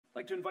I'd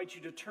like to invite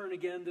you to turn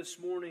again this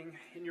morning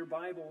in your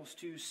Bibles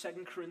to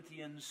 2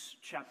 Corinthians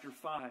chapter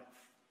 5.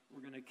 We're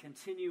going to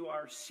continue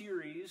our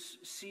series,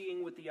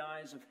 Seeing with the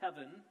Eyes of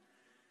Heaven.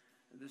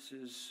 This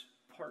is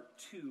part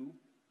 2,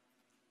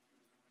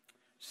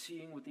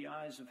 Seeing with the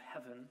Eyes of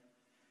Heaven.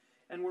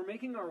 And we're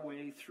making our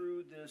way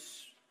through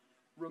this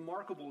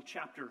remarkable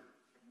chapter,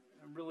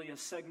 really a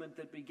segment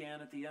that began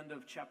at the end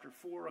of chapter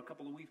 4 a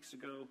couple of weeks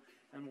ago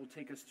and will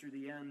take us through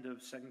the end of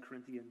 2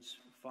 Corinthians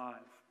 5.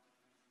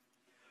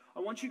 I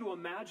want you to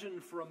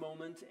imagine for a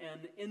moment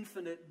an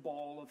infinite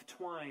ball of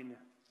twine.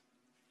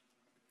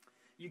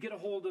 You get a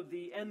hold of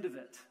the end of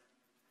it.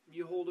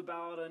 You hold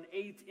about an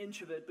 1/8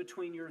 inch of it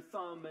between your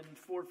thumb and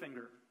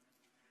forefinger,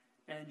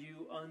 and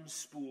you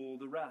unspool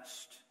the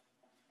rest.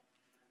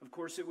 Of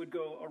course, it would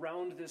go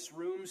around this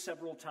room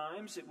several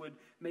times. It would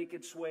make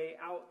its way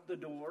out the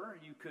door.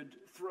 You could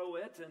throw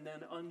it and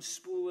then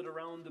unspool it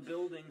around the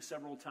building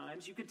several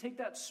times. You could take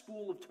that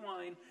spool of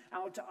twine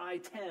out to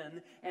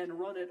I-10 and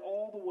run it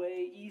all the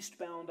way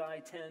eastbound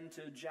I-10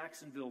 to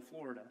Jacksonville,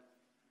 Florida.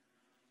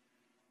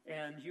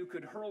 And you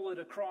could hurl it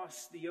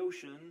across the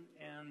ocean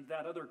and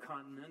that other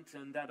continent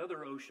and that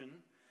other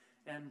ocean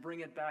and bring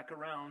it back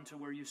around to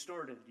where you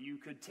started. You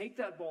could take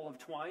that ball of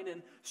twine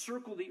and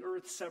circle the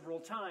earth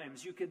several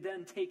times. You could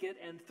then take it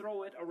and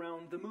throw it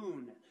around the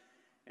moon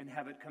and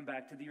have it come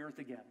back to the earth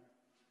again.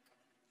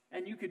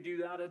 And you could do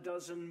that a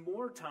dozen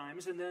more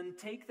times and then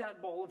take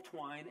that ball of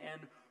twine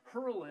and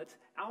hurl it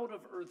out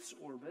of Earth's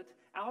orbit,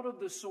 out of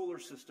the solar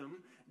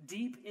system,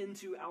 deep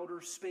into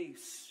outer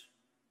space.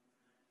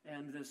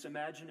 And this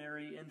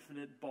imaginary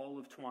infinite ball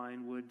of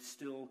twine would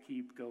still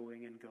keep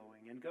going and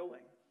going and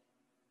going.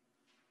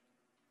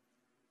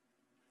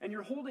 And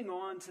you're holding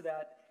on to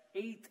that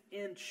 1/8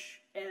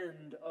 inch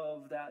end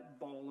of that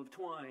ball of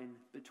twine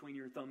between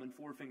your thumb and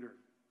forefinger.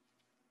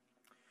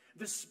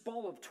 This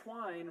ball of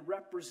twine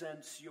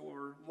represents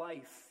your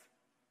life.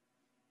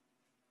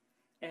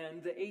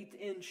 And the 1/8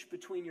 inch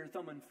between your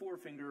thumb and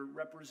forefinger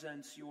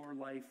represents your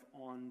life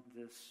on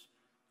this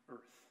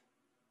earth.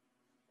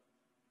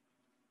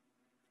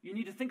 You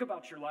need to think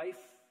about your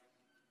life.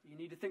 You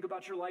need to think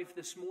about your life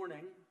this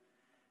morning.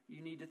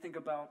 You need to think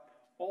about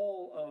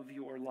all of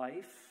your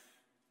life.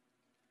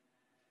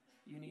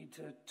 You need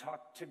to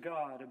talk to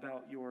God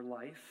about your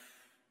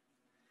life.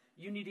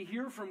 You need to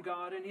hear from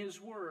God and His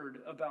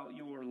Word about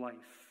your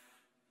life.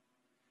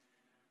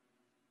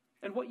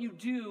 And what you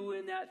do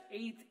in that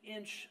 1/8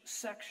 inch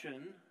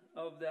section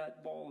of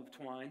that ball of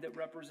twine that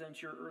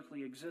represents your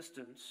earthly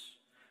existence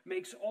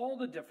makes all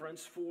the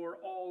difference for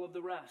all of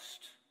the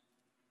rest.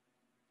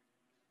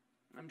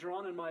 I'm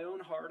drawn in my own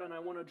heart, and I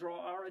want to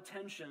draw our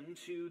attention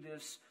to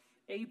this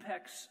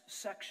apex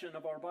section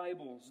of our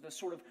Bibles, the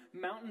sort of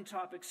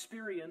mountaintop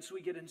experience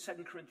we get in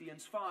 2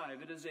 Corinthians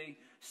 5. It is a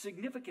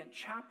significant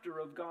chapter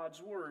of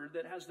God's Word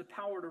that has the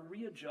power to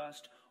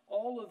readjust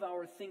all of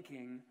our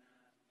thinking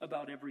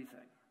about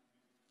everything.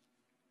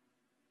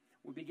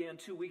 We began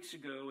 2 weeks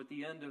ago at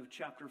the end of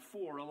chapter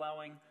 4,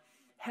 allowing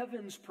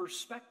heaven's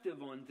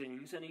perspective on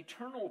things, an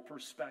eternal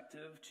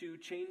perspective, to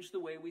change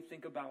the way we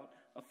think about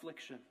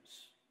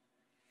afflictions.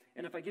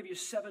 And if I give you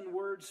 7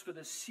 words for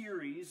the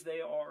series, they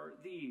are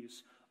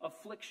these: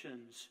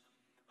 afflictions,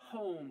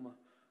 home,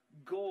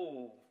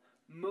 goal,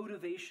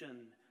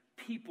 motivation,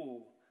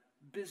 people,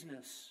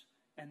 business,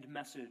 and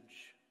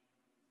message.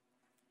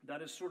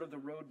 That is sort of the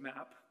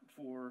roadmap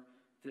for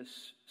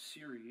this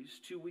series.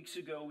 2 weeks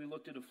ago, we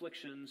looked at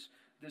afflictions.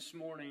 This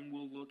morning,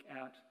 we'll look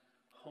at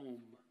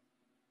home.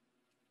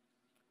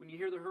 When you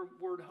hear the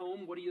word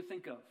home, what do you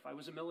think of? I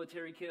was a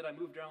military kid. I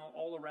moved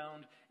all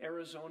around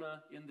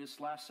Arizona in this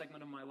last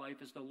segment of my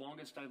life. It's the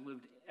longest I've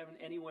lived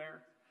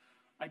anywhere.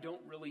 I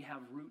don't really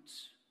have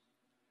roots.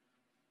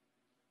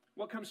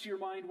 What comes to your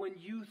mind when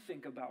you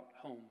think about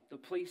home? The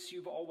place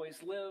you've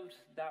always lived,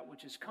 that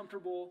which is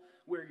comfortable,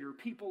 where your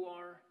people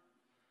are.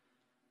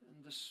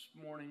 And this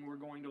morning we're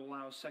going to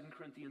allow 2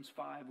 Corinthians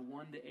 5,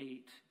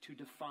 1-8 to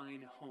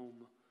define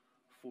home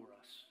for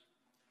us.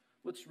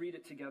 Let's read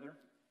it together.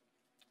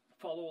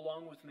 Follow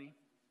along with me.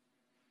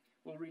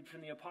 We'll read from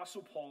the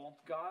Apostle Paul,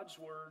 God's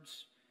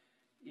words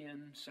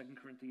in 2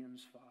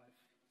 Corinthians 5.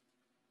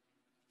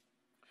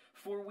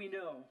 For we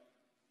know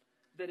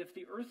that if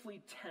the earthly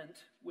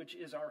tent, which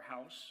is our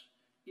house,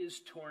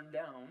 is torn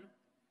down,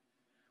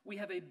 we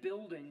have a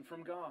building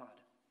from God,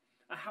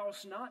 a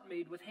house not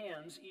made with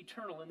hands,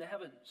 eternal in the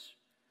heavens.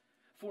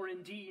 For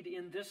indeed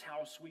in this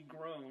house we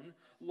groan,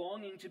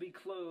 longing to be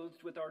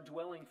clothed with our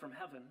dwelling from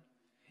heaven,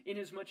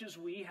 inasmuch as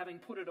we, having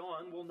put it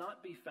on, will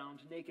not be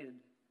found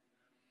naked.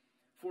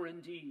 For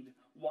indeed,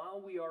 while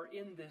we are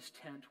in this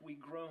tent, we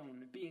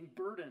groan, being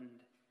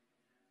burdened,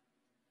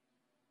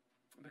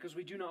 because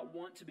we do not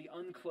want to be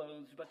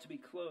unclothed, but to be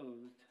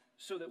clothed,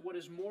 so that what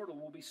is mortal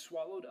will be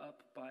swallowed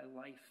up by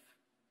life.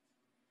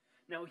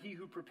 Now he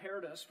who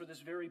prepared us for this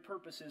very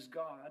purpose is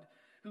God,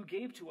 who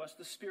gave to us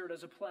the Spirit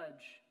as a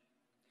pledge.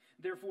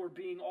 Therefore,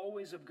 being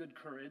always of good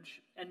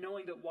courage, and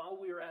knowing that while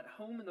we are at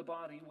home in the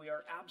body, we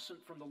are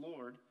absent from the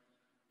Lord,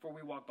 for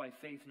we walk by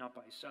faith, not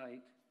by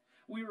sight,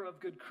 We are of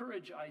good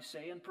courage, I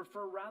say, and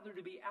prefer rather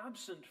to be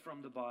absent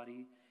from the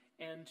body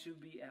and to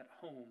be at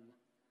home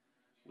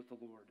with the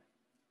Lord.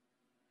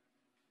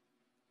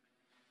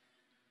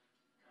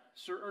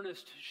 Sir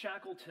Ernest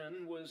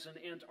Shackleton was an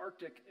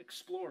Antarctic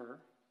explorer,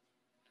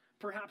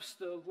 perhaps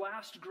the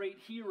last great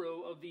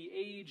hero of the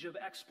age of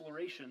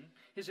exploration.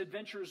 His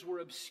adventures were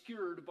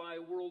obscured by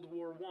World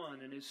War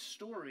I, and his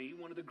story,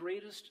 one of the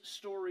greatest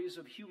stories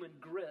of human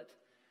grit,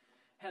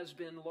 has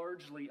been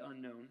largely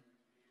unknown.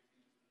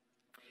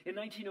 In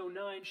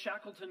 1909,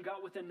 Shackleton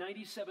got within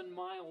 97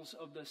 miles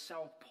of the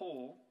South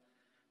Pole.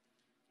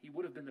 He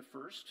would have been the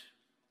first.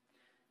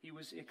 He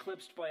was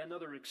eclipsed by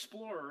another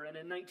explorer, and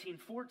in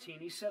 1914,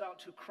 he set out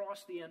to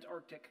cross the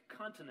Antarctic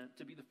continent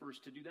to be the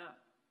first to do that.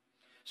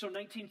 So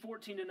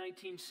 1914 to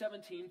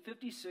 1917,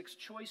 56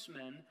 choice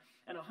men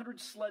and 100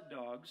 sled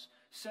dogs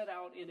set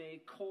out in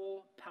a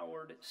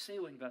coal-powered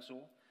sailing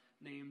vessel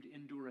named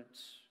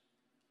Endurance.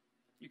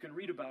 You can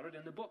read about it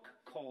in the book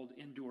called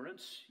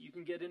Endurance. You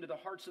can get into the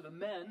hearts of the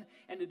men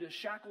and into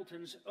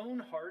Shackleton's own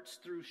hearts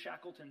through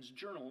Shackleton's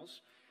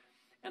journals.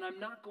 And I'm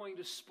not going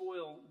to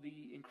spoil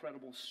the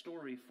incredible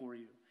story for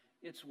you.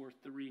 It's worth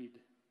the read.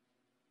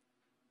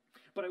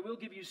 But I will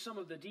give you some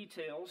of the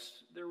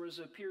details. There was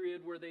a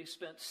period where they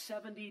spent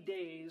 70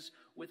 days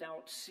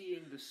without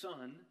seeing the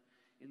sun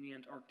in the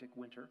Antarctic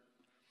winter,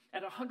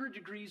 at 100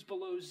 degrees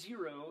below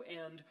zero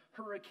and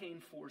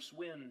hurricane-force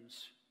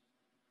winds.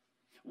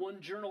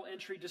 One journal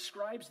entry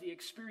describes the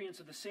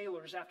experience of the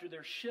sailors after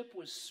their ship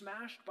was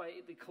smashed by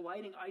the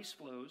colliding ice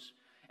floes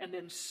and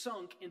then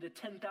sunk into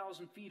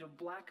 10,000 feet of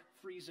black,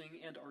 freezing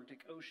Antarctic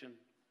Ocean.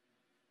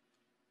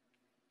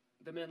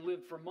 The men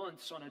lived for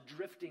months on a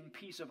drifting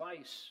piece of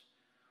ice,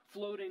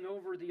 floating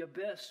over the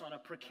abyss on a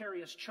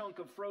precarious chunk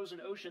of frozen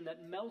ocean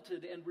that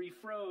melted and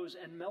refroze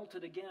and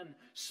melted again,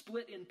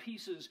 split in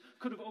pieces,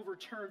 could have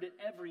overturned at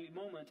every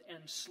moment,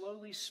 and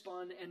slowly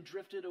spun and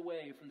drifted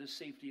away from the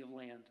safety of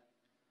land.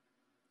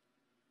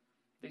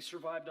 They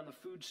survived on the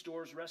food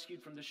stores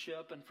rescued from the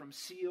ship and from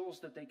seals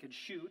that they could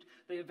shoot.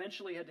 They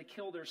eventually had to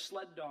kill their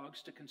sled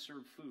dogs to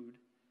conserve food.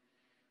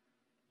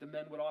 The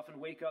men would often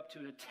wake up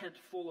to a tent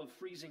full of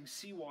freezing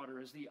seawater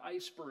as the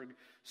iceberg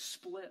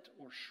split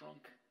or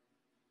shrunk.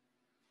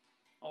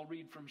 I'll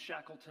read from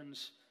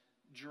Shackleton's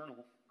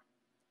journal.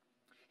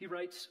 He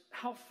writes,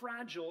 "How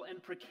fragile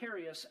and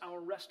precarious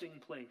our resting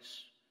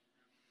place.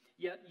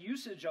 Yet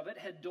usage of it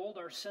had dulled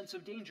our sense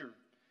of danger.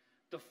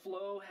 The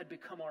floe had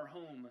become our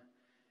home.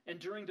 And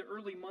during the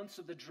early months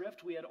of the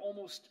drift, we had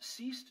almost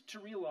ceased to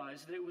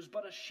realize that it was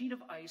but a sheet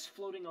of ice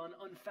floating on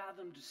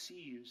unfathomed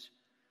seas.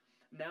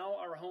 Now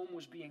our home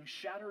was being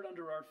shattered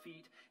under our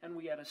feet, and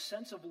we had a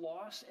sense of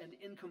loss and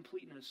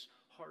incompleteness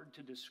hard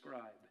to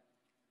describe."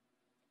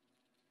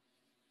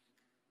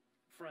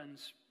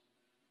 Friends,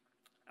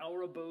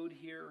 our abode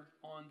here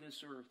on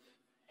this earth,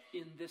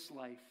 in this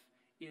life,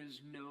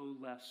 is no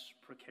less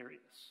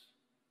precarious.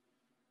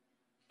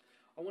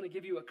 I want to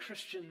give you a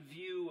Christian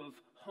view of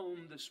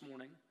home this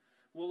morning.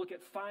 We'll look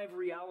at 5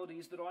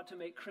 realities that ought to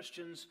make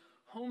Christians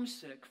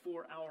homesick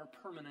for our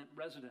permanent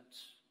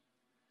residence.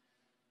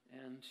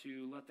 And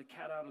to let the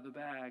cat out of the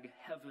bag,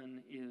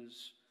 heaven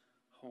is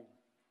home.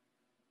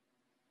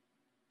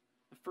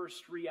 The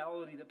first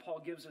reality that Paul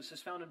gives us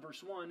is found in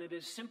verse 1. It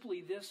is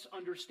simply this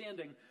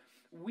understanding: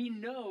 we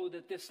know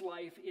that this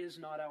life is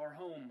not our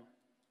home.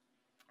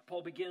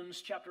 Paul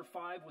begins chapter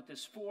 5 with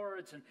this 4.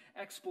 It's an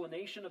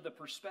explanation of the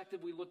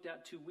perspective we looked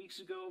at 2 weeks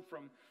ago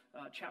from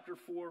chapter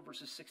 4,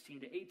 verses 16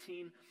 to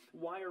 18.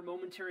 Why are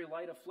momentary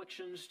light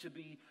afflictions to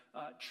be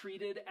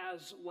treated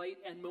as light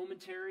and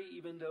momentary,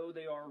 even though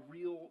they are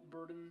real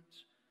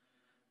burdens?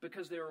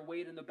 Because they are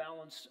weighed in the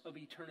balance of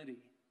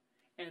eternity.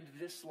 And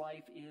this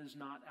life is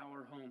not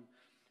our home.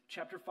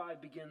 Chapter 5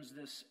 begins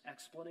this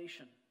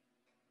explanation.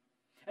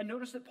 And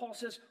notice that Paul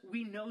says,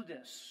 we know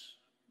this.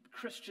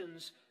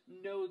 Christians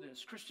know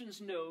this. Christians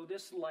know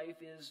this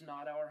life is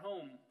not our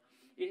home.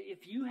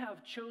 If you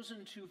have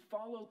chosen to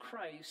follow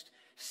Christ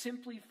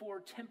simply for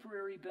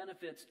temporary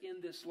benefits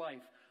in this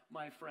life,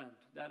 my friend,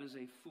 that is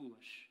a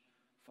foolish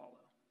follow.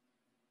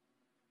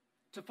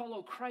 To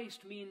follow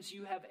Christ means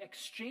you have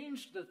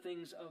exchanged the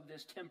things of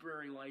this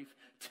temporary life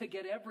to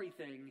get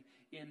everything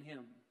in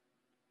him.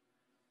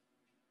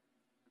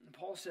 And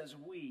Paul says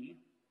we,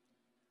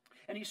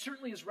 and he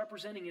certainly is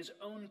representing his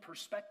own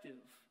perspective.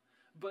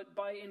 But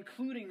by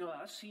including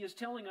us, he is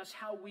telling us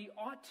how we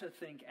ought to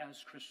think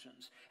as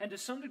Christians. And to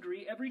some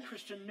degree, every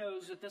Christian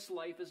knows that this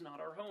life is not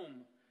our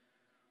home.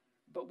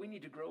 But we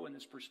need to grow in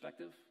this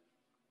perspective.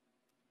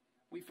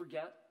 We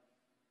forget.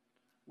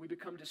 We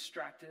become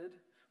distracted.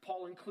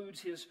 Paul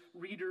includes his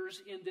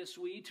readers in this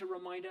we to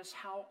remind us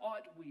how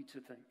ought we to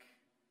think.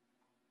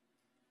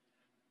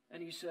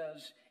 And he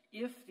says,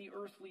 if the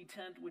earthly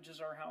tent, which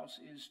is our house,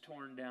 is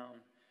torn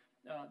down.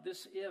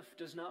 This if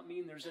does not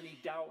mean there's any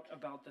doubt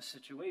about the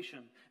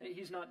situation.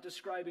 He's not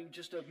describing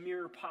just a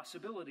mere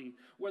possibility.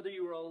 Whether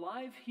you are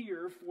alive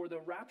here for the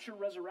rapture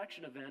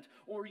resurrection event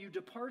or you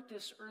depart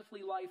this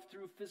earthly life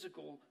through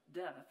physical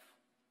death,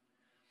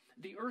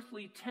 the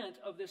earthly tent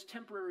of this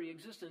temporary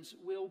existence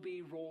will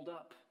be rolled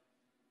up.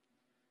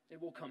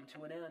 It will come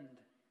to an end.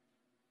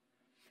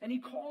 And he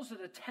calls it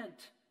a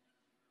tent.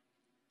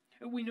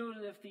 We know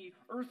that if the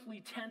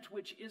earthly tent,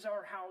 which is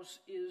our house,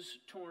 is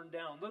torn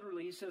down,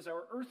 literally he says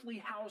our earthly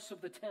house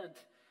of the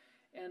tent.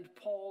 And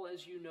Paul,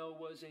 as you know,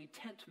 was a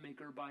tent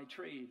maker by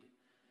trade.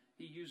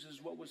 He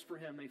uses what was for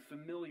him a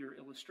familiar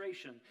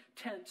illustration.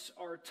 Tents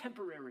are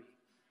temporary.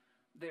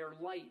 They are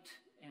light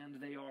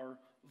and they are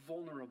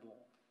vulnerable.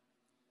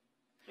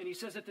 And he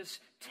says that this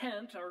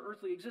tent, our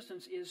earthly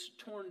existence, is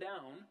torn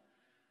down.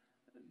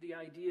 The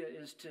idea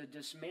is to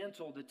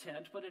dismantle the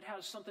tent, but it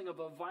has something of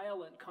a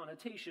violent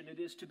connotation. It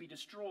is to be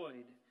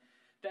destroyed.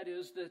 That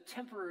is, the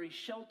temporary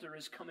shelter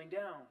is coming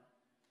down.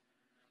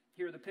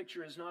 Here the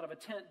picture is not of a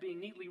tent being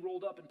neatly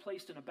rolled up and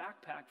placed in a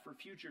backpack for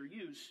future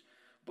use,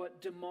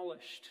 but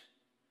demolished,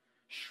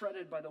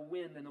 shredded by the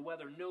wind and the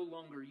weather, no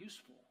longer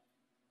useful.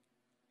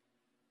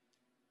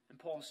 And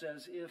Paul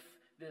says, if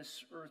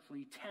this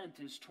earthly tent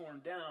is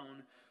torn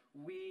down,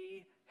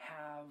 we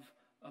have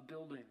a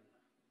building.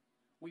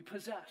 We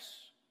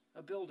possess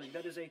a building.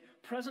 That is a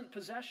present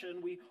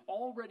possession we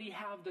already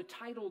have the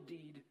title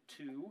deed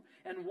to.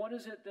 And what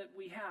is it that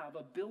we have?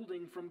 A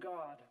building from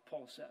God,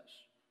 Paul says.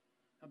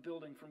 A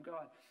building from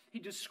God. He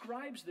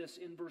describes this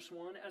in verse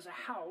 1 as a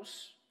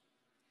house.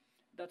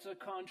 That's a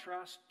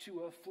contrast to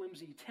a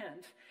flimsy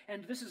tent.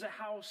 And this is a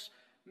house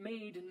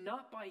made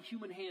not by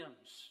human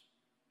hands.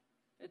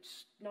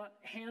 It's not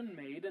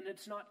handmade, and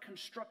it's not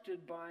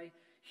constructed by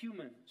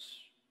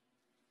humans.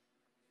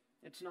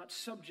 It's not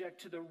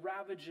subject to the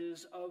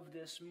ravages of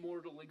this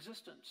mortal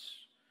existence.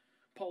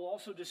 Paul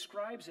also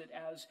describes it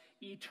as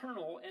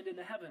eternal and in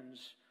the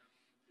heavens.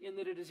 In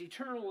that it is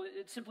eternal,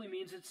 it simply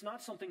means it's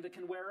not something that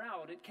can wear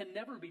out. It can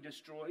never be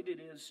destroyed. It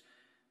is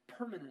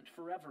permanent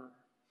forever.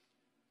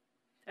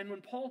 And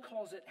when Paul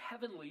calls it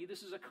heavenly,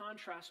 this is a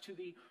contrast to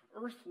the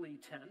earthly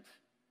tent.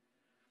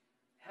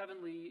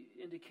 Heavenly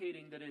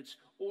indicating that its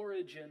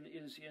origin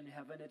is in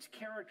heaven, its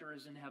character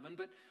is in heaven.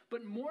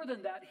 But more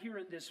than that, here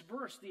in this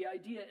verse, the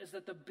idea is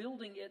that the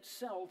building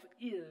itself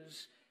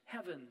is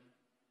heaven.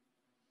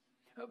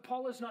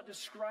 Paul is not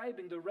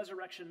describing the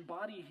resurrection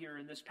body here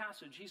in this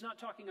passage. He's not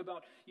talking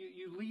about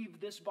you leave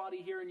this body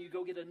here and you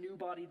go get a new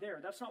body there.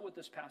 That's not what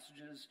this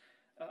passage is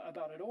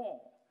about at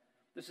all.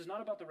 This is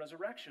not about the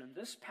resurrection.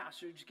 This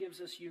passage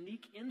gives us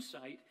unique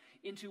insight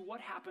into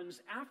what happens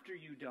after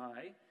you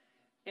die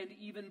and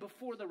even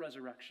before the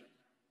resurrection.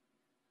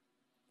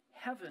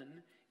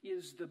 Heaven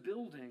is the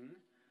building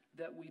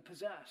that we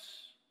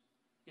possess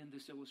in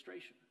this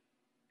illustration.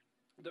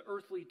 The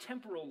earthly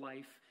temporal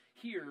life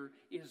here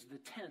is the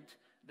tent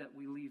that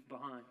we leave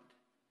behind.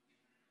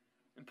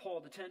 And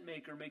Paul, the tent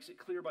maker, makes it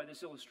clear by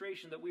this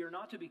illustration that we are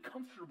not to be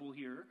comfortable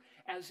here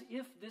as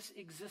if this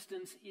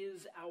existence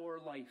is our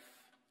life.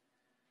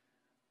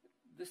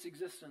 This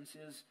existence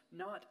is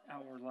not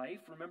our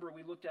life. Remember,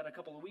 we looked at a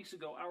couple of weeks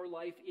ago, our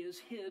life is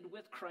hid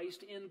with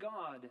Christ in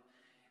God.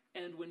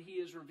 And when he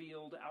is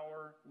revealed,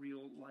 our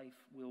real life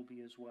will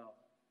be as well.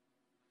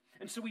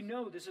 And so we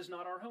know this is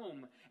not our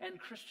home, and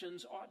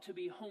Christians ought to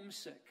be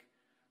homesick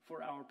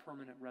for our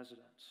permanent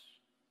residence.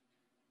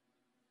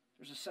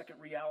 There's a second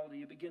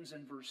reality. It begins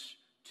in verse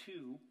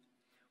 2.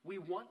 We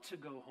want to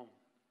go home.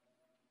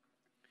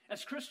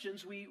 As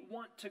Christians, we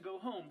want to go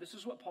home. This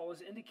is what Paul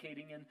is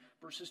indicating in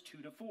verses 2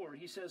 to 4.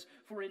 He says,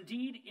 for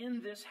indeed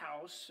in this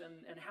house,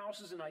 and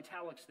house is in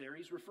italics there,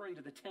 he's referring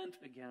to the tent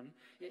again.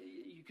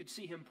 You could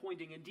see him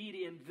pointing, indeed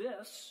in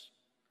this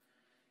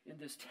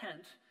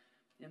tent,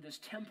 in this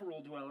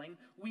temporal dwelling,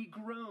 we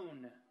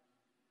groan,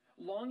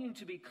 longing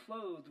to be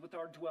clothed with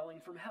our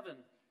dwelling from heaven,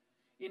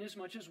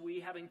 inasmuch as we,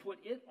 having put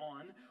it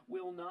on,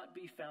 will not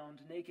be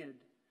found naked.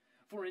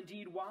 For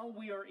indeed, while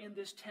we are in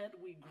this tent,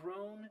 we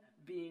groan,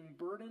 being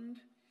burdened.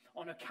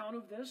 On account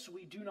of this,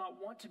 we do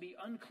not want to be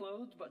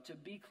unclothed, but to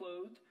be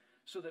clothed,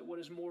 so that what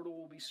is mortal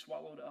will be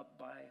swallowed up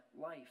by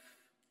life.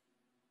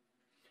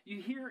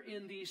 You hear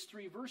in these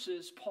 3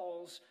 verses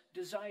Paul's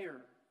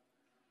desire.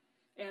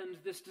 And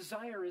this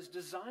desire is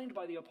designed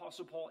by the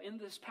Apostle Paul in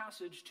this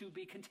passage to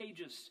be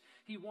contagious.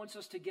 He wants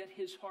us to get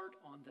his heart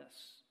on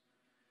this.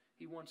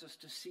 He wants us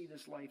to see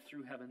this life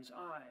through heaven's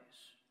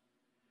eyes.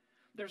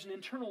 There's an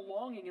internal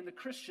longing in the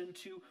Christian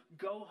to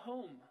go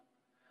home,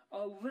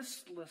 a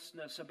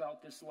listlessness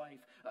about this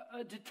life,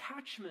 a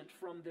detachment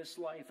from this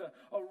life,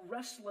 a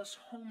restless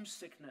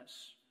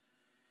homesickness.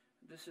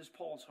 This is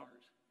Paul's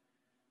heart,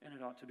 and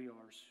it ought to be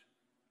ours.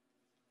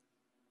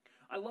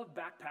 I love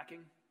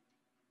backpacking.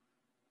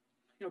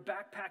 You know,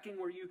 backpacking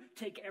where you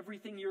take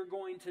everything you're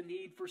going to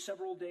need for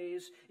several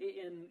days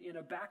in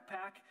a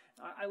backpack.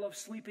 I love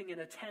sleeping in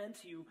a tent.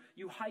 You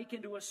hike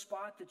into a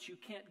spot that you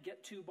can't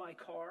get to by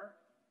car.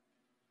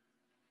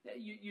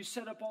 You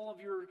set up all of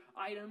your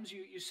items.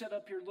 You set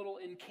up your little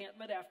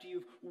encampment after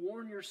you've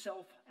worn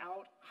yourself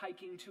out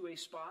hiking to a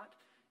spot.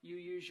 You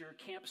use your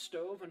camp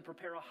stove and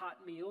prepare a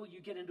hot meal.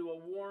 You get into a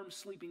warm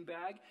sleeping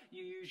bag.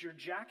 You use your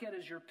jacket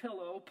as your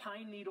pillow,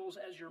 pine needles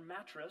as your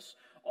mattress,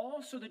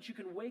 all so that you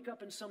can wake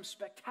up in some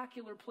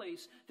spectacular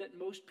place that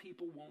most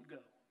people won't go.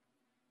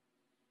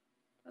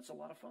 That's a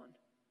lot of fun.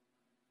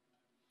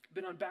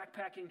 Been on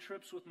backpacking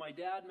trips with my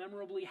dad.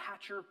 Memorably,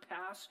 Hatcher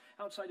Pass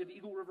outside of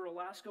Eagle River,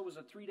 Alaska was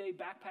a 3-day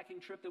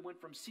backpacking trip that went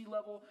from sea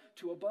level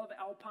to above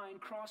alpine,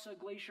 cross a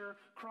glacier,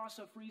 cross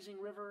a freezing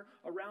river,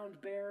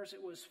 around bears.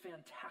 It was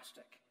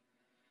fantastic.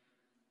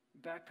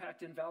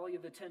 Backpacked in Valley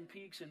of the Ten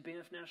Peaks in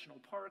Banff National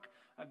Park.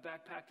 I've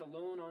backpacked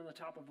alone on the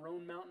top of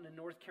Roan Mountain in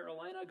North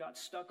Carolina. Got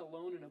stuck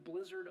alone in a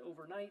blizzard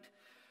overnight.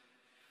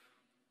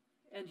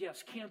 And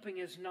yes, camping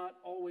is not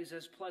always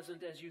as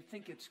pleasant as you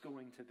think it's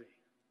going to be.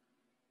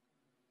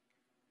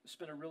 I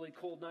spent a really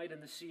cold night in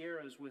the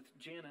Sierras with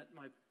Janet.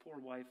 My poor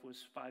wife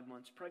was 5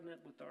 months pregnant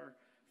with our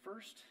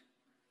first.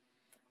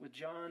 With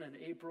John and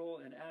April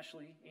and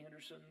Ashley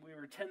Anderson. We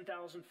were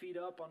 10,000 feet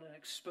up on an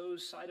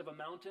exposed side of a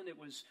mountain. It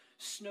was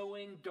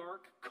snowing,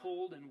 dark,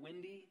 cold, and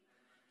windy.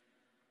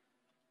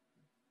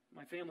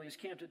 My family is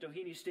camped at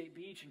Doheny State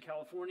Beach in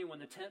California when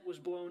the tent was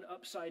blown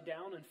upside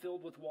down and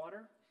filled with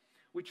water.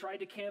 We tried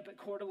to camp at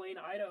Coeur d'Alene,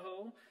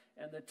 Idaho,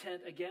 and the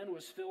tent again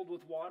was filled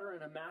with water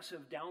and a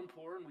massive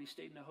downpour, and we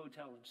stayed in a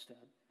hotel instead.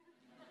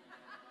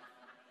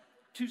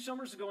 2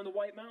 summers ago in the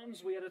White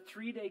Mountains, we had a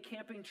 3-day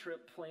camping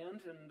trip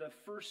planned, and the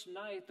first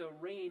night, the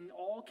rain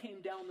all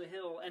came down the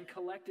hill and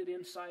collected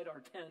inside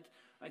our tent.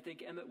 I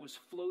think Emmett was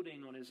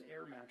floating on his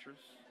air mattress.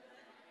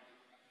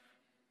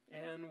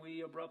 And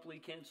we abruptly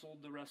canceled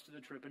the rest of the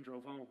trip and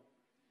drove home.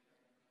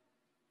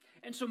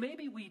 And so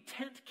maybe we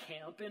tent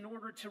camp in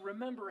order to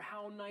remember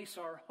how nice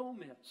our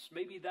home is.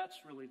 Maybe that's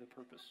really the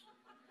purpose.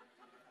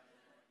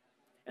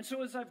 And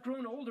so as I've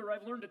grown older,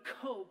 I've learned to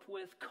cope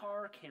with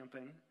car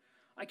camping.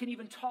 I can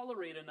even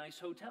tolerate a nice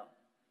hotel.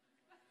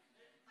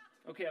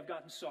 Okay, I've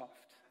gotten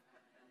soft.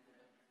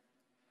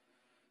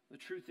 The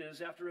truth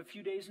is, after a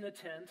few days in a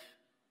tent,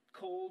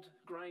 cold,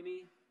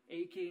 grimy,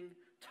 aching,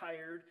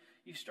 tired,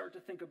 you start to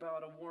think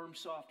about a warm,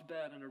 soft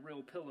bed and a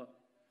real pillow.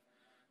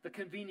 The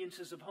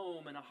conveniences of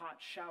home and a hot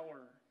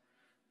shower,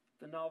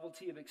 the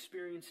novelty of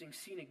experiencing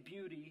scenic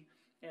beauty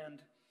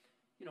and,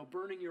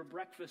 burning your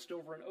breakfast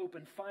over an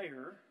open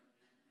fire,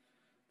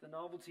 the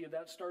novelty of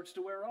that starts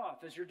to wear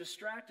off as you're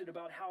distracted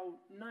about how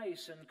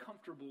nice and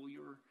comfortable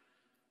your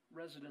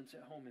residence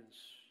at home is.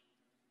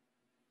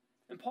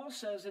 And Paul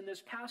says in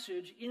this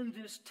passage, in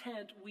this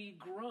tent we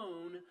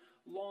groan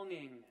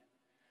longing.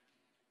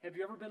 Have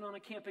you ever been on a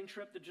camping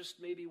trip that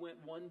just maybe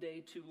went one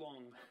day too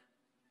long?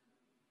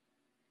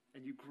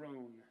 And you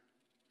groan.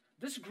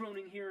 This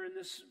groaning here in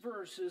this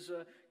verse is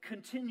a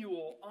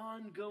continual,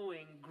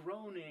 ongoing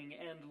groaning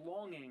and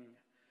longing.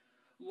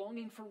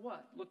 Longing for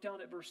what? Look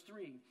down at verse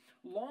 3.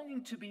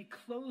 Longing to be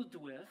clothed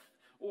with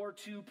or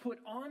to put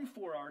on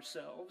for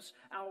ourselves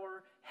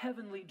our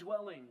heavenly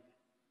dwelling,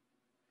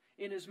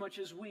 inasmuch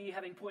as we,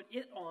 having put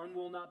it on,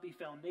 will not be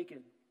found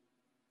naked.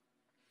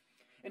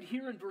 And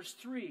here in verse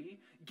 3,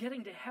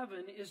 getting to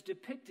heaven is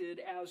depicted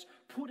as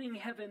putting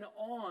heaven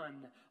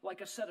on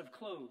like a set of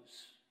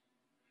clothes.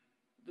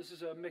 This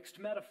is a mixed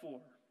metaphor.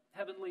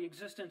 Heavenly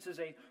existence is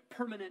a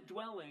permanent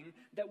dwelling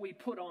that we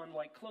put on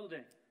like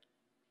clothing.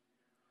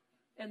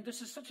 And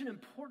this is such an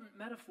important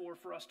metaphor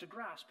for us to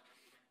grasp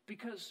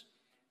because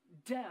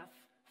death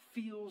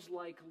feels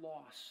like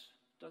loss,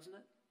 doesn't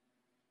it?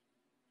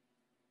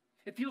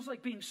 It feels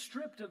like being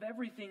stripped of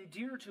everything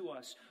dear to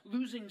us,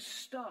 losing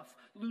stuff,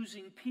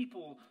 losing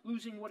people,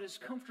 losing what is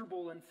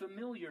comfortable and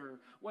familiar,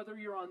 whether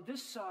you're on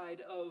this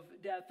side of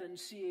death and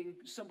seeing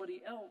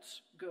somebody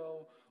else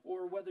go,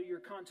 or whether you're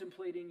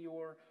contemplating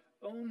your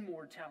own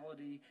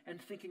mortality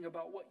and thinking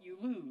about what you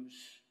lose,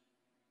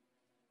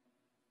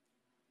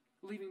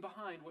 leaving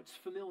behind what's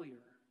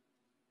familiar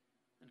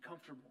and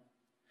comfortable.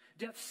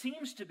 Death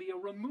seems to be a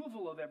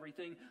removal of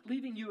everything,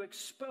 leaving you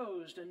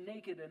exposed and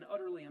naked and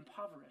utterly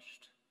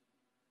impoverished.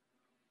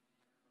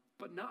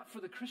 But not for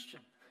the Christian.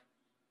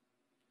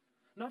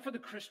 Not for the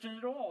Christian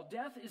at all.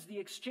 Death is the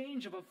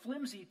exchange of a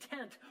flimsy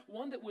tent,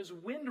 one that was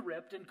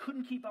wind-ripped and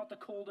couldn't keep out the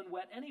cold and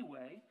wet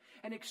anyway,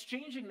 and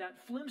exchanging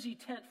that flimsy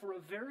tent for a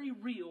very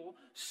real,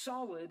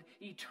 solid,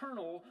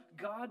 eternal,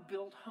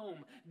 God-built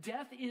home.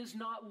 Death is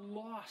not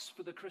loss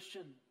for the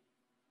Christian.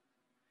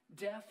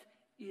 Death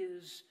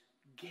is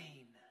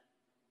gain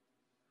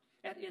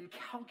at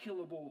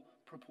incalculable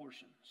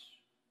proportions.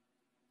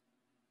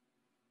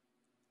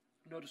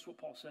 Notice what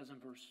Paul says in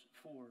verse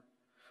 4.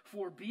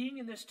 For being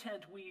in this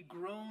tent, we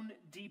groan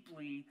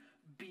deeply,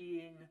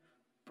 being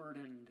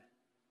burdened.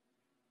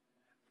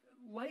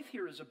 Life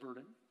here is a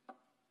burden.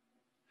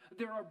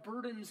 There are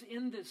burdens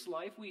in this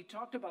life. We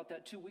talked about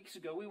that 2 weeks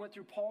ago. We went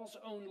through Paul's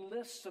own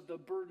lists of the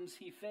burdens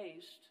he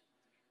faced.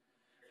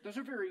 Those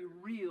are very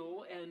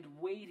real and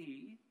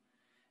weighty.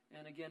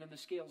 And again, in the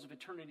scales of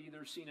eternity,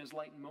 they're seen as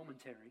light and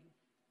momentary.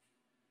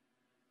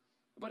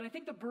 But I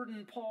think the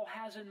burden Paul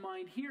has in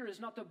mind here is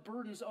not the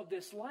burdens of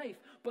this life,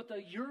 but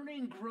the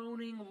yearning,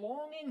 groaning,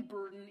 longing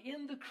burden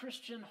in the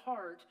Christian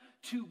heart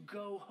to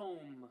go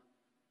home.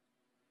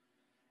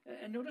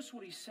 And notice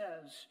what he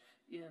says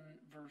in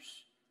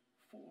verse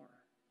 4.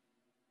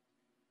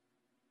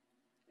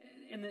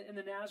 In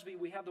the NASB,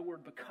 we have the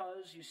word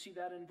because. You see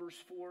that in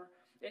verse 4?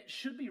 It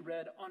should be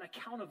read on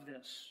account of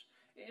this.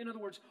 In other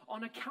words,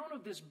 on account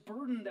of this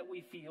burden that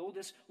we feel,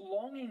 this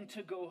longing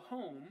to go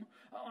home,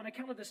 on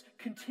account of this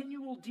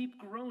continual deep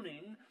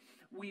groaning,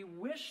 we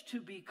wish to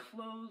be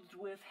clothed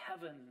with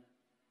heaven.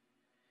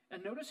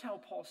 And notice how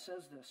Paul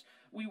says this.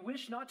 We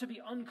wish not to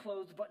be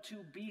unclothed, but to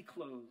be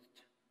clothed.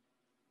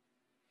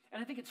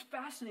 And I think it's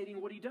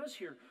fascinating what he does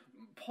here.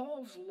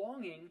 Paul's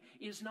longing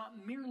is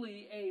not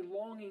merely a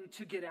longing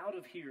to get out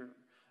of here,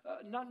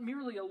 not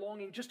merely a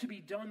longing just to be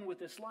done with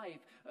this life.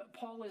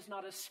 Paul is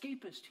not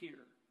escapist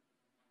here.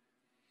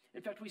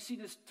 In fact, we see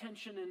this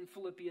tension in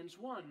Philippians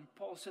 1.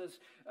 Paul says,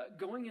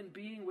 going and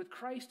being with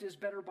Christ is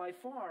better by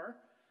far.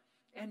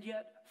 And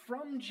yet,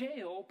 from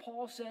jail,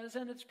 Paul says,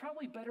 and it's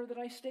probably better that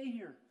I stay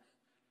here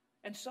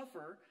and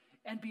suffer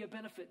and be a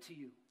benefit to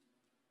you.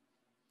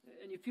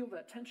 And you feel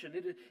that tension.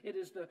 It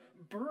is the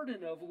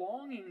burden of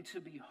longing to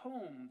be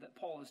home that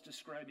Paul is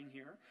describing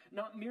here,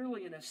 not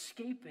merely an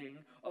escaping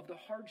of the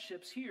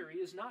hardships here. He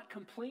is not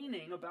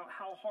complaining about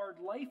how hard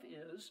life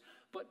is,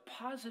 but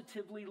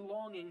positively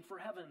longing for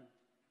heaven.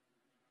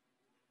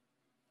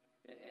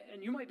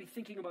 And you might be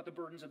thinking about the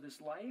burdens of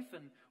this life,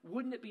 and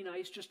wouldn't it be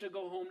nice just to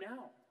go home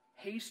now?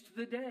 Haste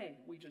the day,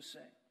 we just say.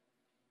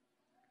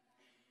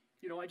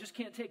 You know, I just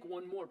can't take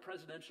one more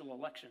presidential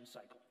election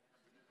cycle.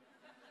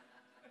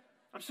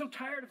 I'm so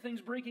tired of things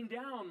breaking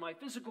down, my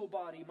physical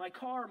body, my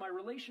car, my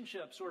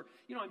relationships, or,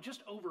 I'm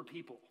just over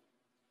people.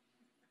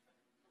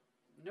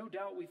 No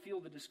doubt we feel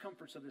the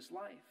discomforts of this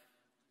life.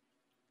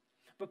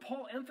 But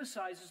Paul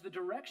emphasizes the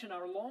direction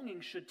our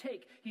longing should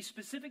take. He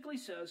specifically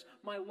says,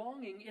 my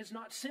longing is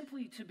not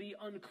simply to be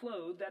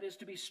unclothed, that is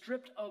to be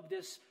stripped of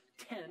this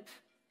tent,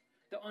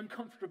 the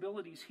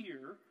uncomfortabilities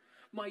here.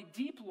 My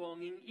deep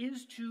longing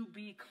is to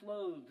be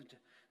clothed,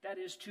 that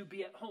is to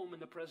be at home in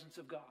the presence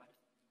of God.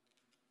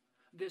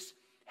 This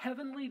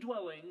heavenly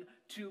dwelling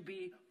to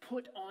be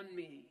put on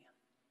me.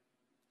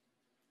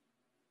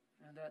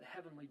 And that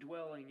heavenly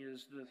dwelling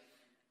is the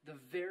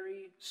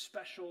very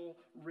special,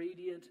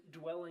 radiant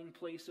dwelling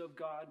place of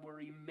God where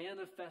he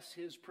manifests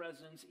his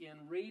presence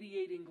in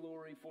radiating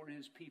glory for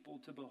his people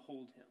to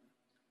behold him.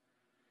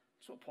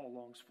 That's what Paul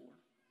longs for.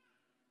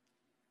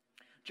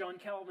 John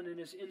Calvin, in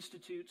his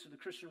Institutes of the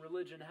Christian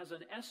Religion, has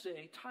an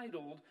essay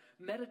titled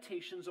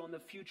Meditations on the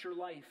Future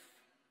Life.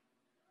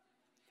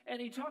 And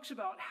he talks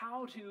about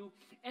how to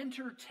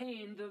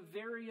entertain the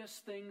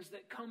various things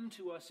that come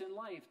to us in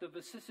life, the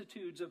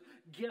vicissitudes of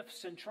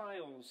gifts and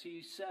trials.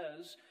 He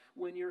says,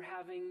 when you're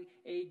having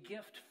a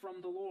gift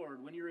from the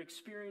Lord, when you're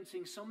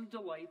experiencing some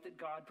delight that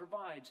God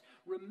provides,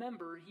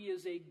 remember he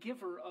is a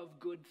giver of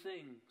good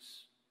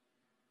things.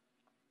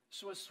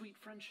 So a sweet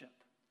friendship,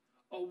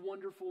 a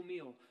wonderful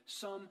meal,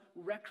 some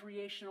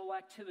recreational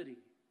activity.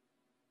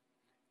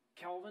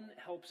 Calvin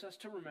helps us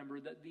to remember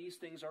that these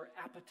things are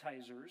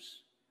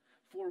appetizers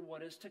for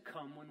what is to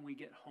come when we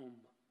get home.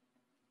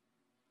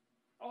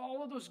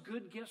 All of those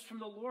good gifts from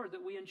the Lord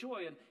that we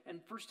enjoy, and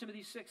 1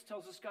 Timothy 6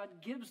 tells us God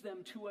gives them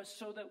to us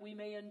so that we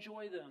may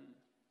enjoy them.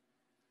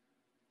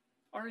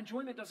 Our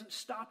enjoyment doesn't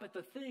stop at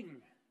the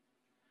thing,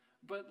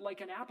 but like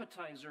an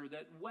appetizer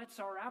that whets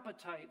our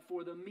appetite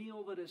for the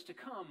meal that is to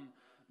come,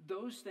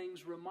 those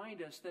things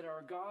remind us that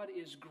our God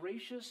is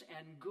gracious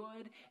and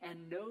good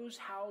and knows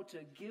how to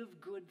give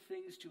good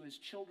things to his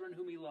children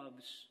whom he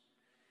loves.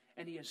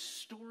 And he is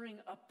storing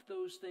up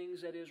those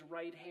things at his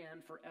right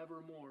hand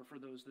forevermore for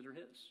those that are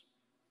his.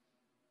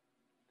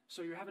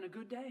 So you're having a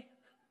good day?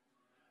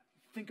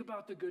 Think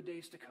about the good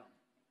days to come.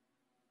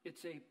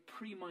 It's a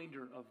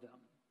reminder of them.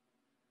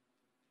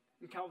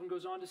 And Calvin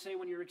goes on to say,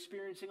 when you're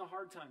experiencing a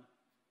hard time,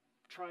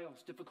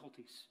 trials,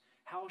 difficulties,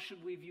 how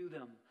should we view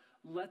them?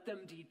 Let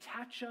them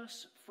detach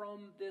us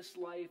from this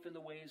life in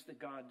the ways that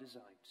God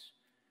designs.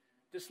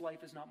 This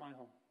life is not my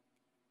home.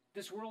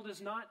 This world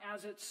is not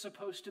as it's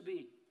supposed to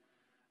be.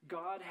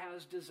 God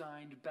has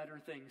designed better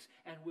things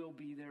and will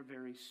be there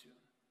very soon.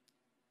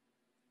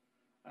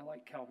 I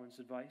like Calvin's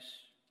advice.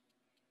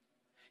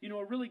 You know,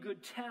 a really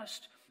good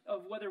test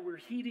of whether we're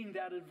heeding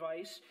that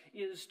advice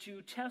is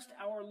to test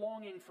our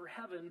longing for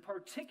heaven,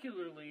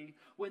 particularly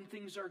when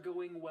things are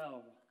going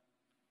well,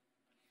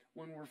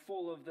 when we're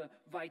full of the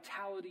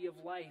vitality of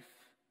life,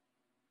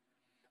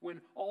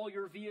 when all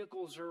your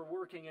vehicles are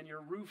working and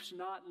your roof's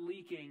not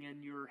leaking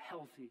and you're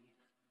healthy.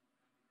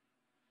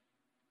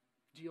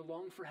 Do you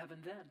long for heaven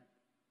then?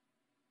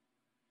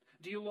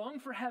 Do you long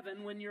for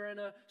heaven when you're in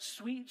a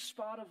sweet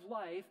spot of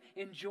life,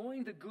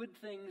 enjoying the good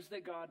things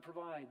that God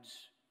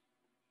provides?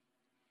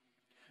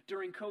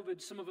 During COVID,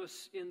 some of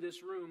us in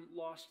this room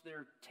lost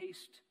their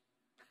taste.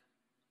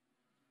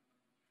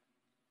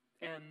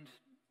 And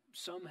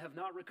some have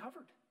not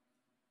recovered.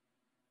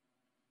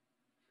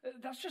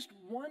 That's just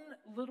one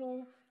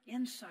little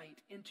insight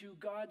into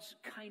God's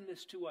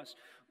kindness to us.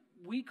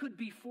 We could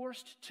be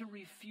forced to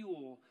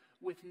refuel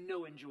with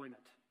no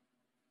enjoyment.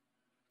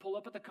 Pull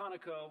up at the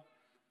Conoco,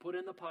 put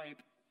in the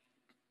pipe,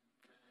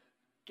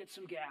 get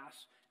some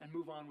gas, and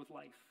move on with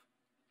life.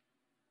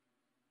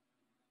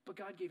 But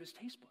God gave us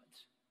taste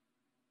buds.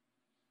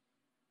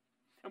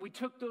 And we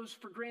took those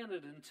for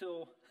granted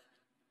until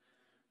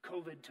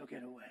COVID took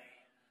it away.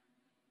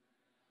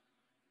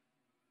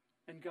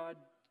 And God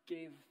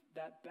gave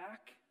that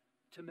back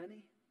to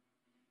many.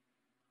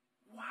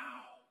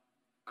 Wow.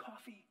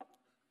 Coffee.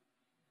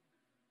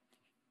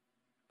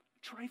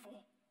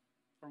 Trifle.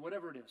 Or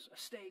whatever it is. A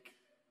steak.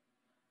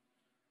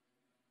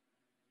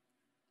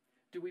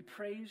 Do we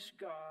praise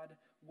God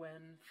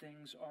when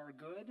things are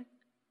good?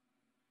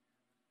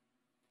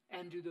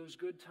 And do those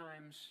good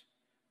times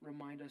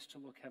remind us to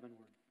look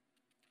heavenward?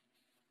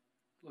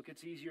 Look,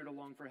 it's easier to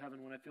long for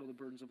heaven when I feel the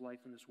burdens of life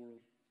in this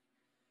world.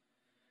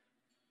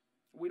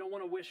 We don't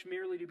want to wish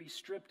merely to be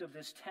stripped of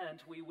this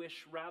tent. We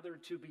wish rather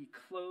to be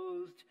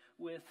clothed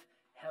with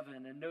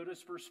heaven. And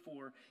notice verse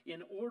 4,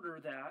 in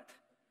order that,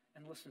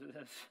 and listen to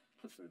this,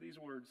 listen to these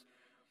words,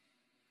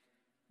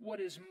 what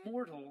is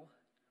mortal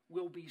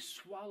will be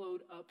swallowed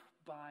up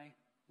by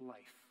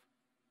life.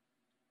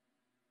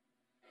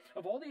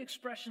 Of all the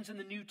expressions in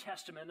the New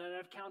Testament, and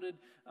I've counted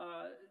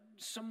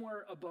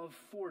somewhere above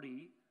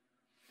 40,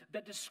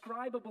 that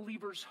describe a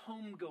believer's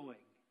homegoing.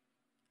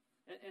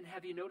 And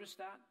have you noticed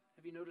that?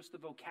 Have you noticed the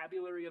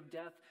vocabulary of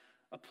death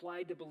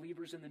applied to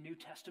believers in the New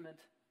Testament?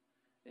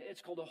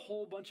 It's called a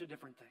whole bunch of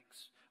different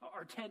things.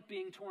 Our tent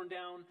being torn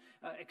down,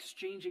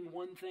 exchanging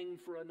one thing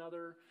for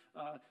another,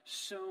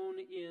 sown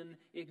in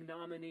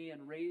ignominy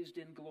and raised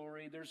in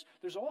glory.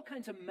 There's all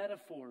kinds of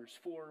metaphors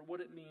for what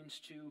it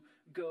means to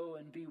go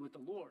and be with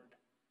the Lord.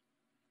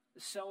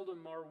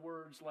 Seldom are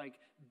words like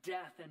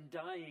death and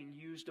dying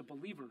used of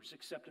believers,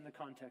 except in the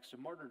context of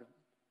martyrdom.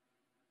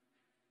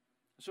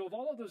 So of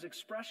all of those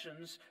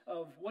expressions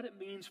of what it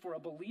means for a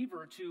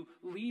believer to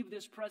leave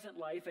this present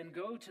life and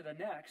go to the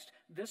next,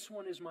 this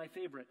one is my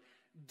favorite.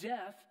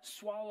 Death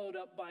swallowed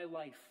up by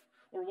life,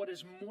 or what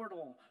is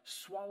mortal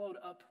swallowed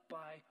up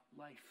by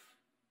life.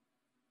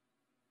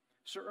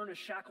 Sir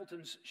Ernest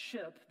Shackleton's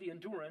ship, the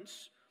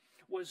Endurance,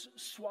 was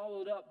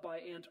swallowed up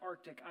by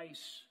Antarctic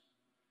ice.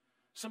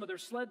 Some of their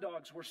sled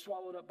dogs were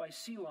swallowed up by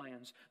sea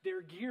lions.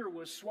 Their gear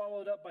was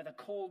swallowed up by the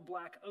cold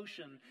black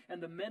ocean,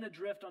 and the men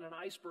adrift on an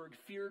iceberg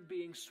feared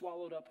being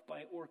swallowed up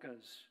by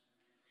orcas.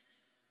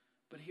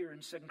 But here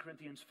in 2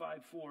 Corinthians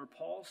 5:4,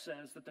 Paul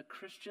says that the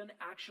Christian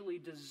actually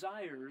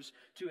desires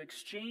to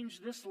exchange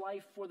this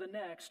life for the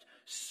next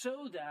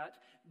so that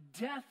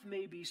death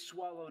may be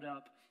swallowed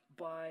up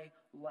by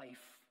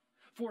life.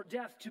 For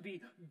death to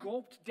be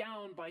gulped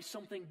down by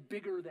something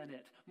bigger than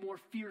it, more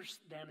fierce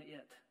than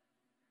it,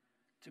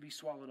 to be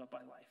swallowed up by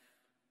life.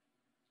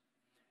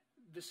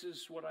 This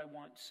is what I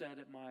once said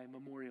at my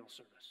memorial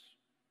service.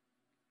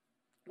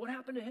 What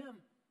happened to him?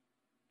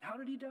 How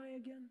did he die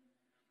again?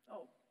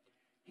 Oh,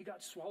 he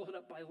got swallowed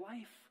up by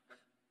life.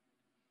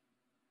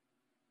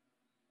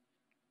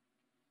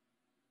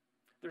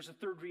 There's a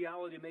third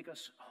reality to make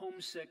us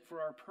homesick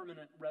for our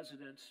permanent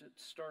residence. It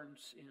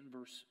starts in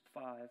verse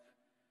 5.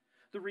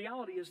 The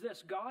reality is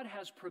this: God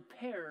has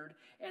prepared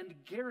and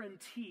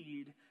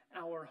guaranteed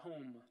our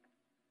home.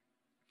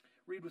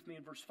 Read with me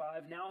in verse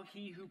 5. Now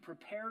he who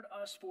prepared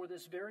us for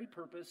this very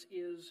purpose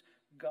is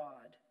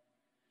God,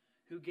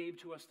 who gave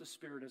to us the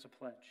Spirit as a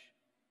pledge.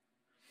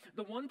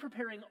 The one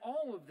preparing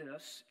all of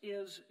this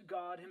is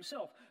God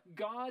himself.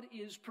 God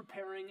is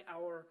preparing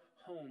our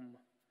home.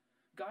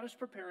 God is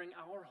preparing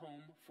our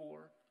home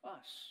for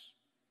us.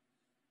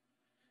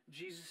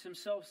 Jesus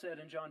himself said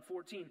in John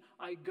 14,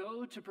 I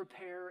go to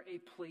prepare a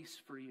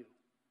place for you.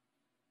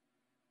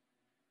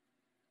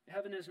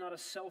 Heaven is not a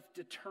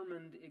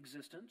self-determined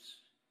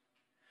existence.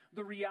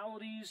 The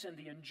realities and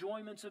the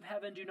enjoyments of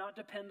heaven do not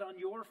depend on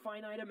your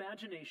finite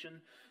imagination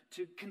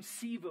to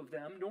conceive of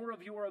them, nor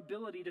of your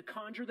ability to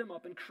conjure them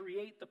up and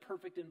create the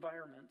perfect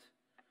environment.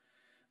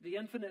 The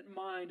infinite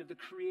mind of the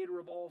Creator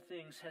of all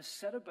things has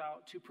set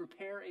about to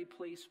prepare a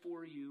place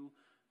for you,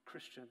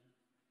 Christian.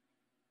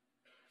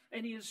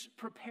 And he has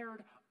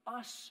prepared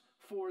us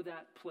for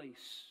that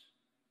place.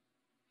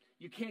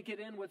 You can't get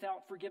in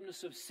without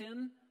forgiveness of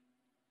sin.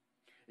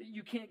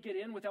 You can't get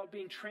in without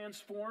being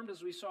transformed,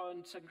 as we saw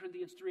in 2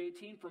 Corinthians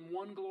 3:18, from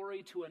one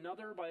glory to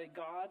another by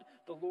God,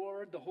 the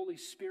Lord, the Holy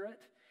Spirit,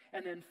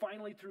 and then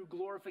finally through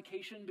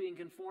glorification being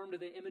conformed to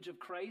the image of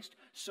Christ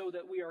so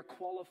that we are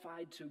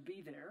qualified to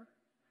be there.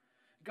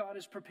 God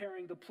is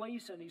preparing the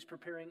place, and he's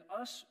preparing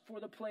us for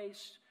the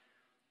place,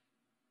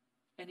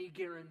 and he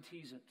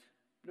guarantees it.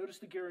 Notice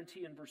the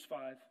guarantee in verse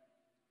 5.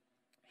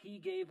 He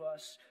gave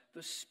us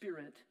the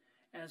Spirit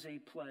as a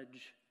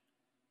pledge.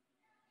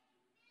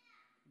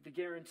 The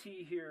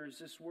guarantee here is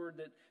this word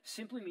that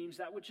simply means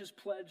that which is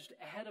pledged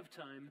ahead of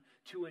time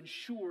to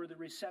ensure the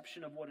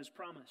reception of what is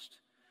promised.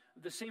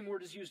 The same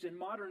word is used in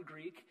modern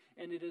Greek,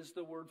 and it is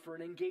the word for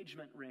an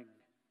engagement ring.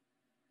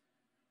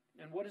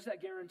 And what is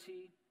that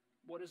guarantee?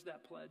 What is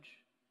that pledge?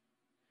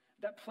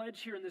 That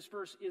pledge here in this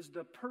verse is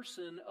the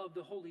person of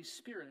the Holy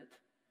Spirit.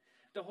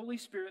 The Holy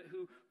Spirit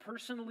who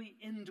personally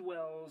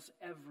indwells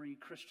every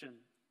Christian.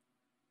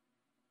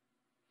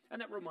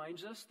 And that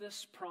reminds us,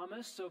 this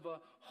promise of a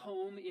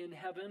home in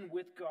heaven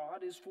with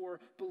God is for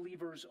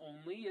believers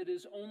only. It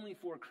is only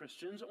for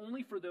Christians,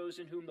 only for those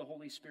in whom the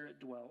Holy Spirit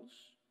dwells.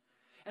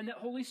 And that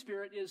Holy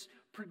Spirit is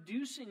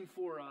producing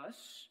for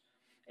us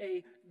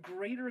a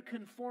greater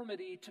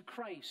conformity to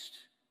Christ.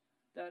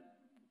 That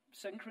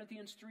 2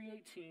 Corinthians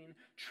 3:18,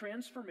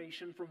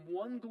 transformation from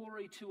one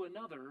glory to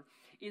another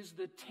is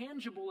the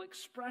tangible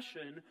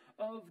expression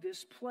of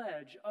this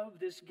pledge, of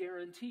this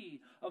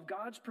guarantee, of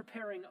God's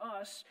preparing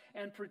us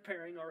and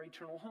preparing our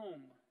eternal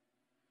home.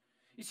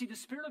 You see, the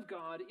Spirit of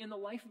God in the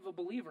life of a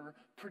believer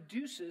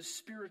produces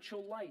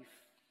spiritual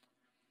life.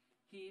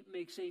 He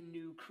makes a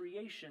new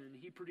creation.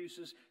 He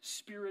produces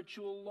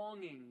spiritual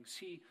longings.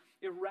 He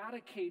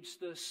eradicates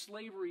the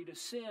slavery to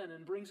sin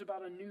and brings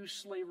about a new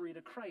slavery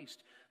to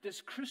Christ. This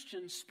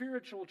Christian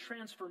spiritual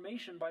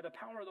transformation by the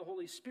power of the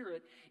Holy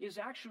Spirit is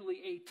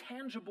actually a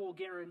tangible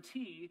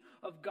guarantee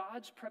of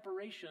God's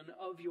preparation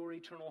of your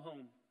eternal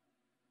home.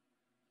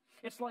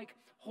 It's like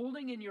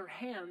holding in your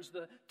hands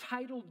the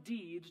title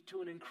deed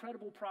to an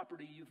incredible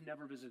property you've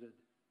never visited.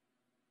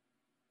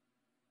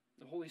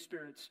 The Holy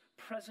Spirit's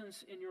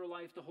presence in your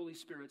life, the Holy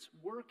Spirit's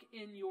work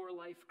in your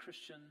life,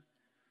 Christian,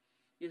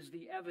 is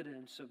the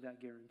evidence of that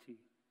guarantee.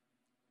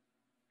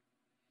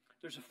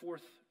 There's a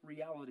fourth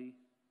reality.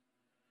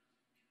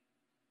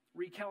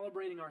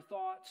 Recalibrating our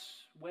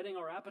thoughts, whetting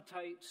our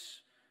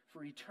appetites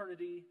for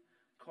eternity,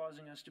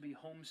 causing us to be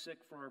homesick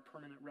for our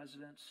permanent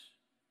residence.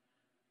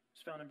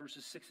 It's found in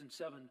verses 6 and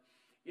 7.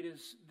 It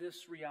is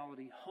this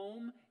reality.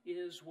 Home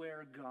is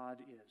where God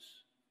is.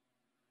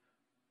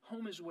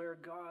 Home is where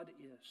God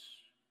is.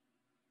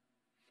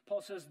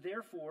 Paul says,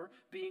 therefore,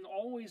 being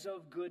always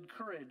of good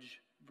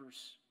courage,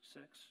 verse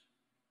 6.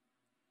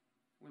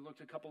 We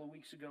looked a couple of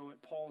weeks ago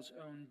at Paul's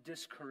own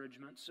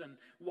discouragements and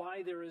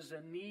why there is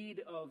a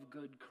need of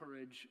good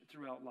courage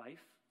throughout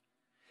life.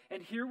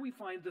 And here we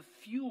find the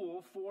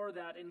fuel for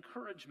that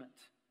encouragement.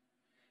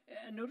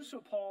 And notice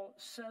what Paul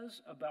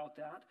says about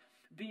that.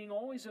 Being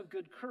always of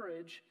good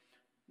courage,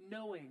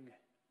 knowing.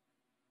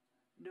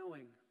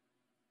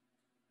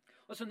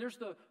 Listen, there's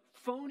the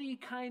phony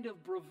kind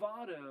of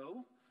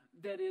bravado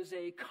that is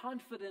a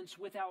confidence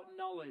without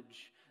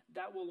knowledge.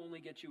 That will only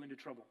get you into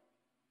trouble.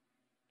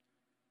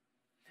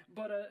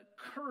 But a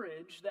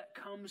courage that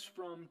comes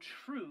from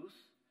truth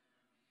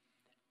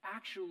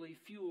actually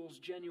fuels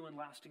genuine,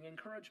 lasting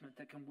encouragement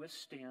that can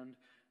withstand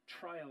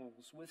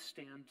trials,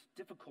 withstand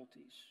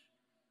difficulties.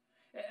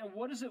 And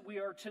what is it we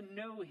are to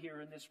know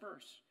here in this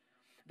verse?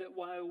 That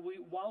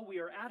while we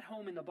are at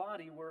home in the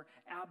body, we're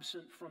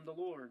absent from the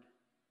Lord.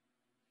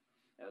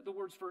 The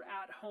words for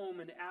at home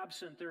and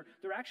absent,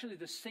 they're actually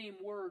the same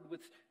word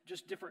with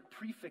just different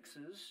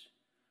prefixes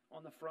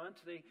on the front.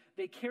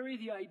 They carry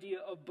the idea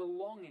of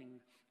belonging,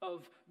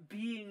 of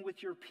being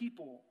with your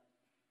people.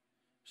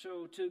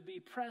 So to be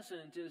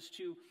present is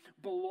to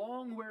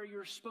belong where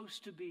you're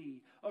supposed to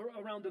be,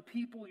 around the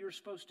people you're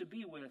supposed to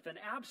be with. And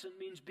absent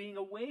means being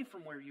away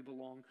from where you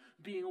belong,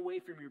 being away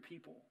from your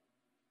people.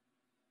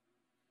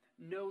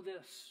 Know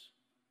this.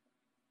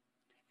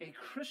 A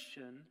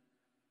Christian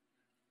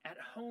at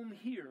home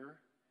here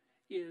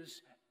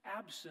is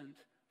absent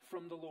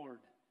from the Lord.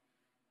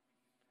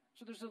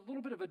 So there's a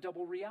little bit of a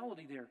double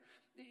reality there.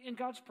 In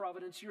God's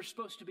providence, you're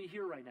supposed to be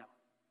here right now.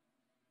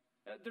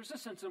 There's a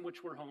sense in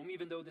which we're home,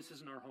 even though this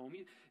isn't our home.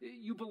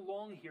 You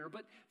belong here,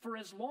 but for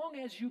as long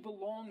as you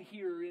belong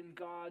here in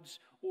God's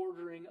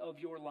ordering of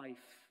your life,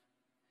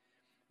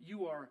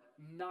 you are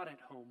not at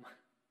home.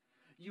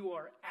 You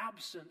are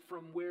absent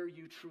from where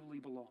you truly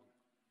belong.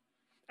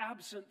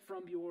 Absent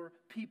from your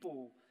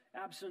people.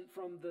 Absent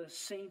from the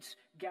saints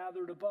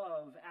gathered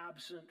above.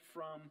 Absent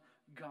from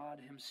God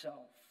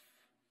himself.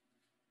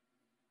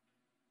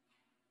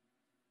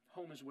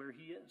 Home is where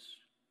he is.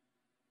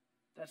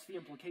 That's the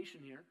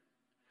implication here.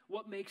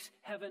 What makes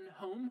heaven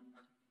home?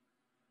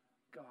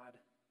 God.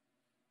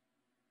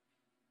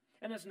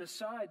 And as an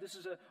aside, this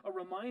is a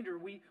reminder,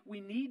 we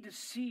need to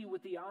see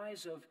with the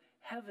eyes of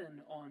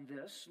heaven on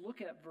this.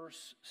 Look at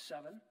verse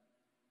 7.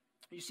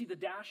 You see the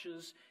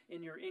dashes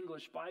in your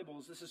English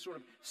Bibles. This is sort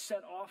of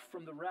set off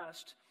from the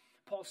rest.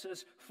 Paul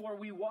says, for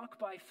we walk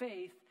by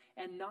faith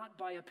and not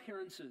by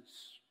appearances.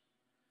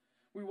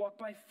 We walk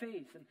by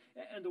faith.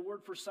 And the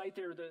word for sight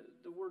there,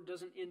 the word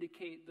doesn't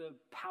indicate the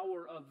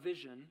power of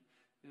vision,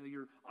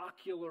 your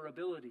ocular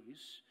abilities.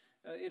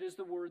 It is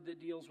the word that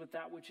deals with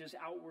that which is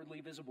outwardly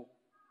visible.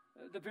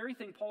 The very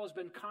thing Paul has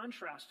been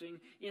contrasting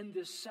in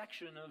this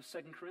section of 2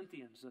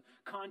 Corinthians, the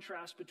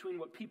contrast between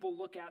what people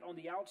look at on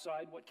the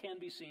outside, what can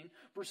be seen,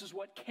 versus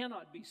what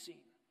cannot be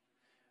seen.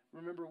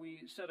 Remember,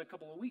 we said a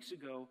couple of weeks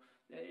ago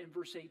in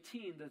verse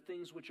 18, the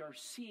things which are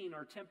seen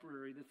are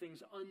temporary, the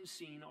things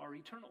unseen are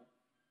eternal.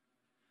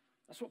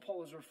 That's what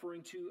Paul is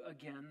referring to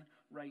again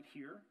right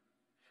here.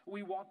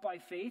 We walk by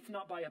faith,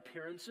 not by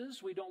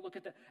appearances. We don't look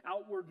at the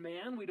outward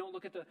man. We don't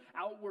look at the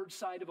outward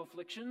side of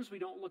afflictions. We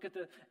don't look at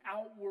the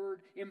outward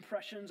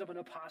impressions of an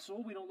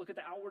apostle. We don't look at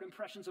the outward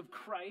impressions of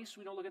Christ.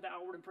 We don't look at the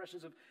outward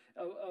impressions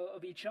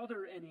of each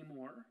other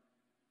anymore.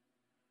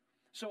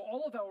 So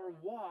all of our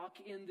walk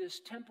in this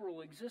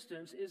temporal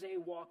existence is a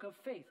walk of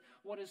faith.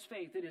 What is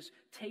faith? It is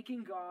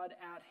taking God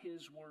at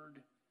his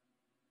word.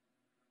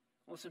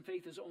 Listen,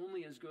 faith is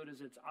only as good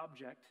as its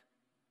object.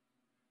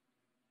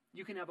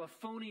 You can have a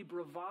phony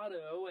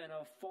bravado and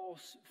a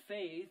false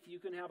faith. You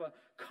can have a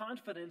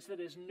confidence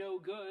that is no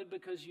good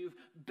because you've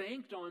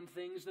banked on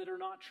things that are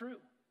not true.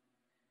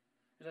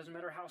 It doesn't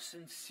matter how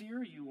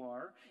sincere you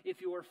are.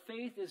 If your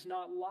faith is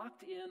not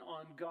locked in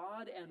on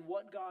God and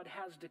what God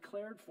has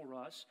declared for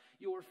us,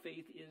 your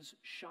faith is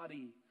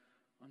shoddy,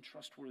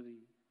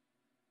 untrustworthy.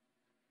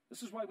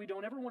 This is why we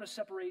don't ever want to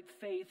separate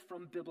faith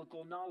from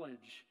biblical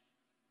knowledge.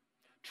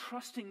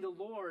 Trusting the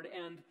Lord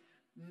and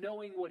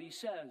knowing what He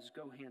says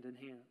go hand in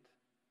hand.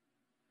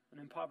 An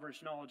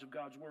impoverished knowledge of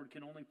God's word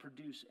can only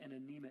produce an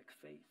anemic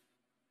faith.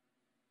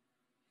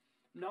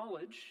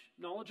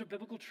 Knowledge of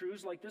biblical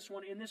truths like this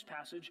one in this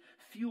passage,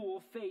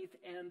 fuel faith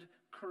and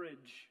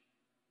courage.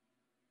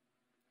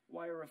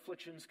 Why are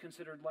afflictions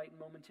considered light and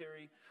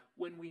momentary?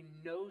 When we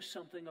know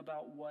something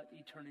about what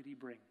eternity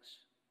brings.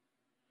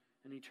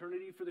 And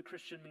eternity for the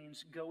Christian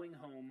means going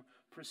home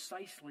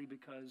precisely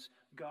because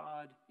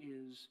God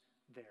is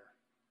there.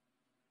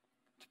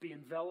 To be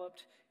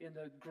enveloped in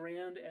the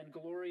grand and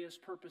glorious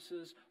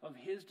purposes of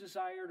His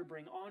desire to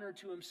bring honor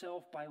to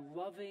Himself by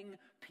loving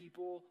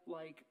people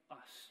like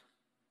us.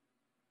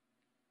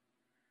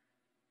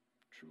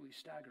 Truly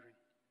staggering.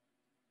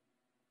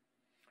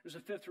 There's a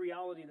fifth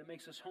reality that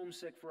makes us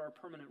homesick for our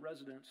permanent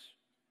residence.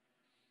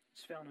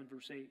 It's found in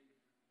verse 8.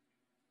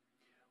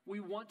 We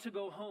want to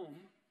go home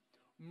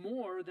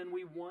more than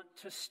we want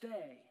to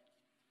stay.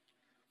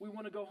 We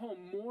want to go home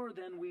more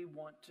than we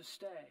want to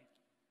stay.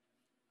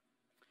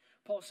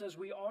 Paul says,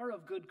 we are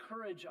of good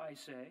courage, I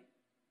say,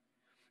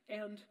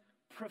 and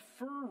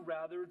prefer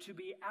rather to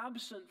be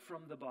absent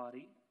from the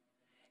body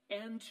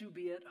and to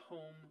be at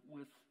home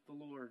with the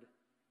Lord.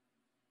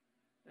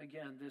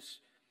 Again, this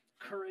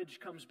courage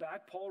comes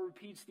back. Paul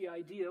repeats the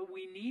idea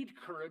we need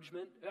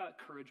encouragement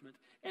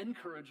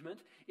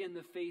in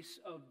the face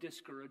of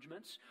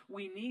discouragements.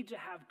 We need to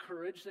have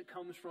courage that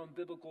comes from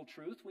biblical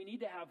truth. We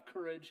need to have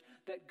courage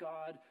that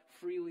God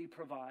freely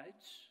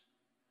provides.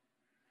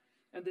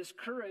 And this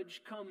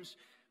courage comes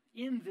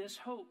in this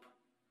hope.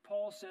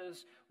 Paul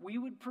says, we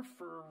would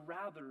prefer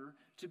rather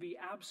to be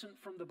absent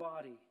from the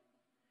body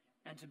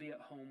and to be at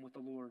home with the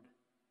Lord.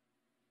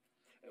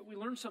 We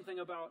learned something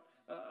about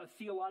a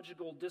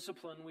theological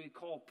discipline we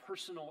call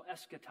personal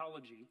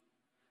eschatology.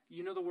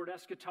 You know the word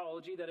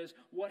eschatology, that is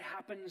what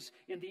happens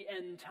in the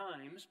end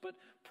times, but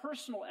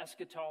personal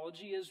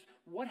eschatology is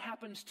what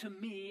happens to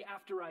me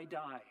after I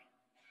die.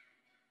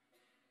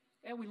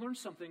 And we learned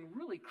something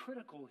really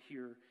critical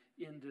here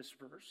in this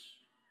verse,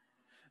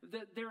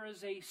 that there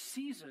is a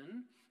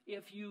season,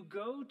 if you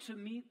go to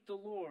meet the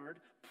Lord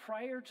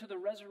prior to the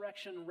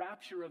resurrection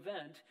rapture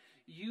event,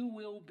 you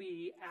will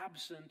be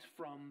absent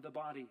from the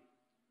body.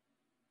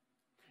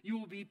 You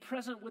will be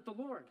present with the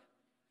Lord.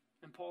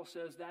 And Paul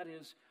says that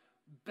is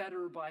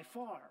better by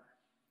far.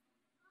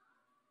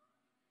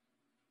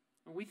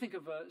 And we think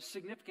of a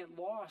significant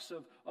loss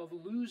of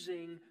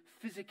losing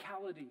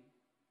physicality.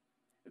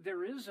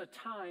 There is a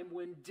time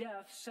when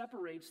death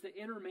separates the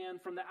inner man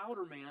from the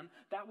outer man,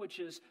 that which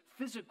is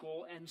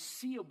physical and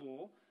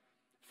seeable,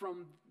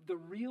 from the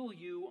real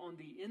you on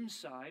the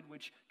inside,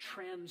 which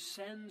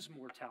transcends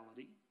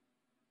mortality.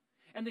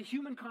 And the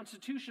human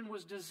constitution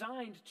was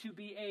designed to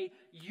be a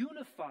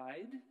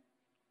unified,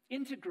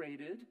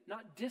 integrated,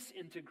 not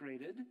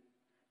disintegrated,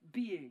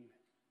 being.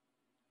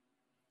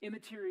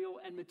 Immaterial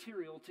and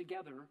material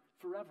together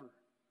forever.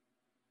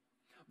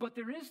 But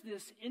there is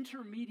this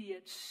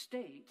intermediate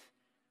state,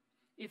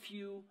 if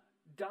you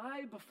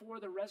die before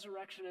the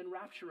resurrection and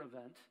rapture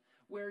event,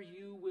 where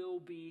you will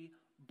be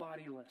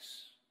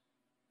bodiless.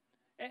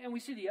 And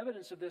we see the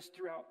evidence of this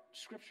throughout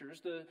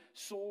Scriptures. The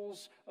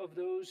souls of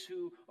those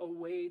who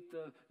await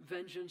the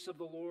vengeance of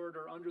the Lord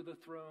are under the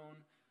throne.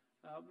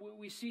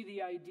 We see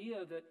the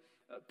idea that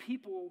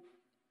people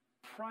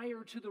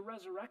prior to the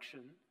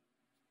resurrection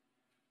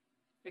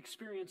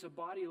experience a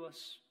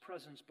bodiless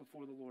presence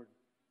before the Lord.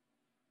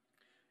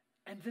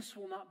 And this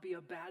will not be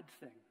a bad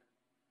thing.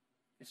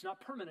 It's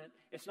not permanent.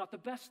 It's not the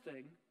best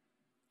thing.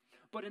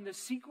 But in the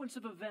sequence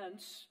of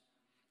events,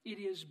 it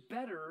is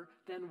better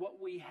than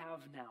what we have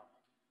now.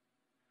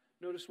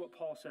 Notice what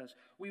Paul says.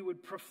 We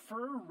would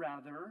prefer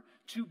rather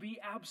to be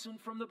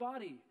absent from the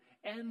body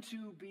and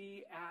to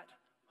be at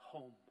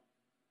home.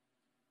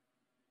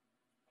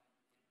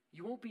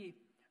 You won't be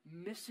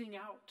missing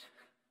out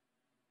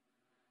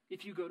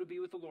if you go to be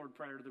with the Lord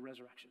prior to the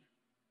resurrection.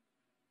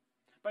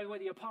 By the way,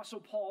 the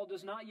Apostle Paul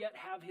does not yet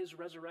have his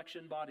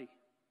resurrection body.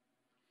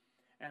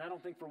 And I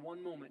don't think for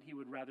one moment he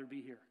would rather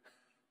be here.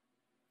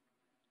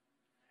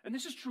 And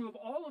this is true of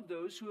all of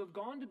those who have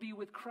gone to be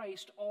with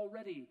Christ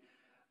already.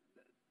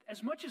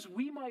 As much as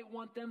we might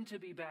want them to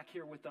be back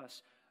here with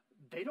us,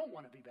 they don't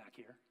want to be back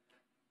here.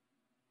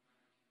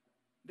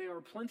 They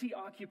are plenty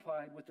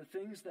occupied with the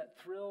things that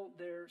thrill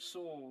their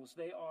souls.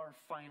 They are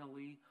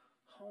finally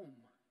home.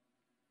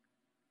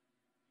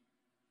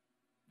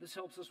 This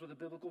helps us with a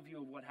biblical view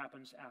of what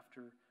happens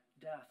after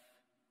death.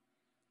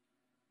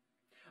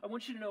 I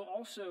want you to know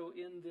also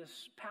in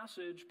this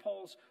passage,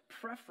 Paul's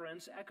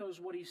preference echoes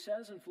what he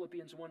says in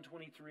Philippians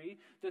 1:23,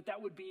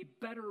 that would be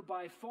better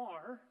by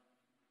far.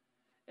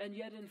 And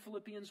yet in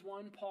Philippians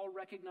 1, Paul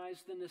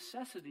recognized the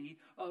necessity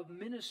of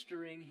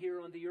ministering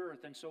here on the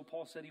earth. And so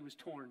Paul said he was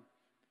torn.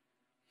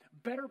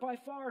 Better by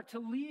far to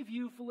leave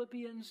you,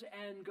 Philippians,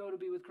 and go to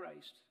be with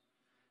Christ.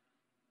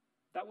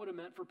 That would have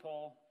meant for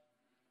Paul,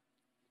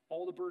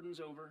 all the burden's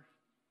over.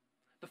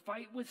 The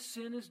fight with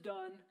sin is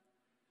done.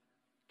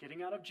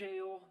 Getting out of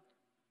jail.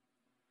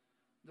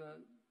 The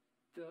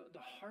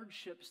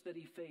hardships that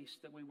he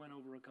faced that we went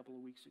over a couple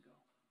of weeks ago.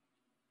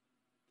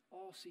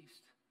 All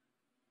ceased.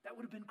 That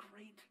would have been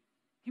great.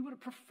 He would have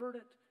preferred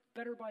it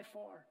better by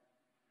far.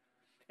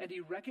 And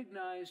he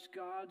recognized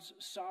God's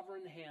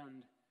sovereign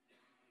hand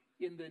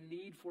in the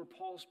need for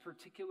Paul's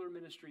particular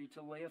ministry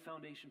to lay a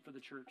foundation for the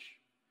church,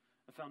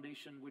 a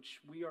foundation which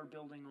we are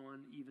building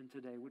on even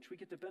today, which we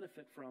get to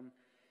benefit from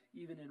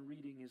even in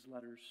reading his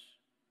letters.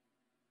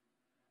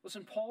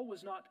 Listen, Paul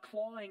was not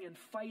clawing and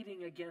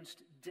fighting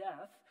against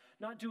death,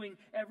 not doing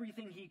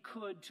everything he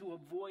could to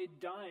avoid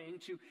dying,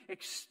 to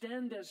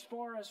extend as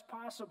far as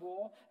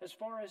possible, as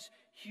far as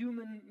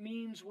human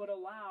means would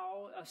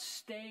allow, a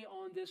stay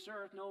on this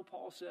earth. No,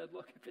 Paul said,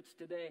 look, if it's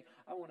today,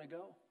 I want to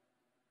go.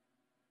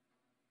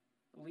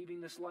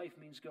 Leaving this life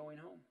means going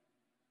home.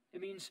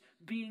 It means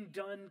being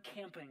done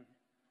camping.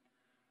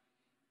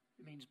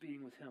 It means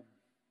being with him.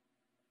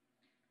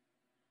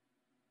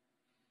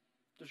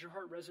 Does your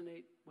heart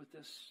resonate with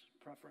this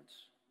preference?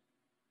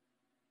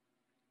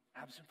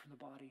 Absent from the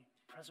body,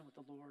 present with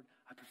the Lord.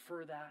 I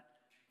prefer that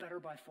better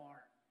by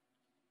far.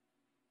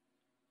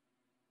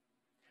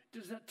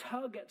 Does that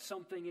tug at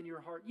something in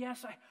your heart?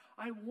 Yes,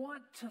 I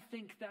want to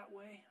think that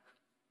way.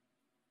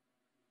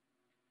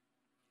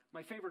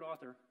 My favorite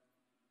author,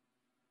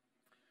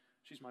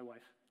 she's my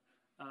wife.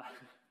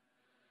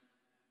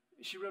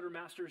 She wrote her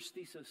master's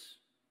thesis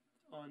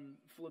on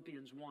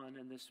Philippians 1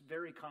 and this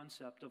very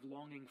concept of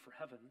longing for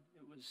heaven.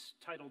 It was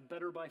titled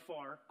Better by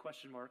Far, ?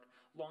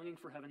 Longing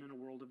for Heaven in a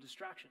World of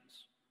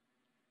Distractions.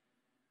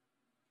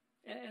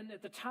 And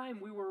at the time,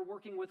 we were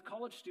working with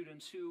college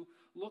students who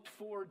looked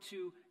forward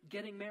to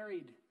getting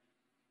married,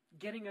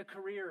 getting a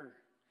career,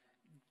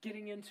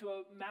 getting into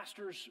a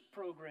master's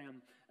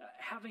program,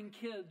 having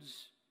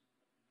kids,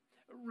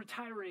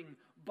 retiring,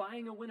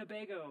 buying a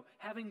Winnebago,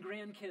 having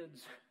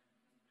grandkids.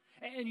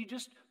 And you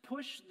just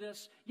push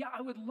this,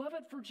 I would love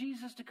it for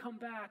Jesus to come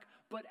back,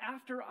 but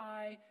after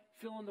I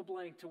fill in the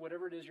blank to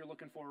whatever it is you're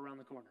looking for around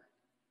the corner.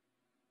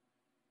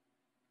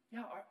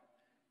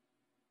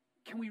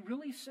 Can we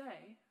really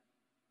say,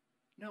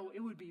 no, it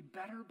would be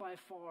better by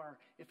far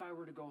if I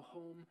were to go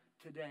home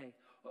today?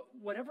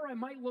 Whatever I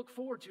might look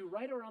forward to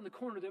right around the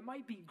corner that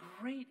might be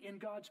great in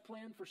God's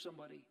plan for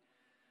somebody.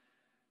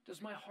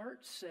 Does my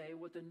heart say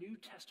what the New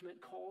Testament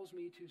calls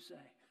me to say?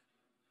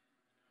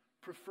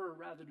 Prefer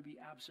rather to be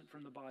absent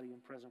from the body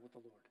and present with the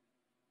Lord.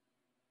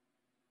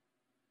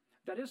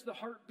 That is the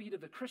heartbeat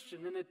of the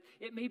Christian, and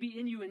it may be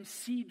in you in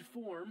seed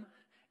form,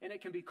 and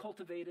it can be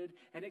cultivated,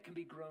 and it can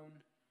be grown.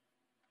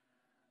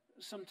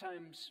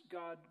 Sometimes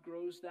God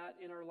grows that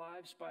in our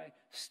lives by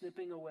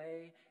snipping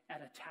away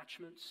at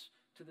attachments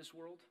to this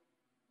world.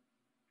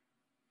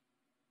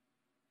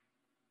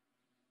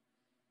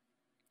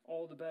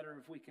 All the better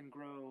if we can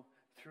grow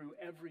through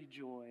every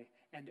joy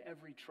and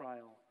every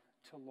trial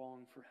to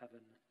long for heaven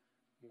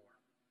more.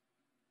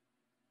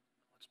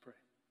 Let's pray.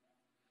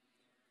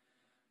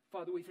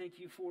 Father, we thank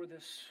you for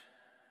this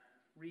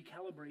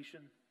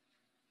recalibration,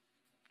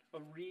 a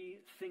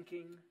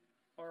rethinking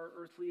our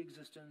earthly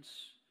existence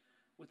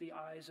with the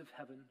eyes of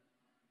heaven.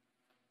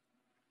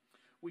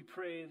 We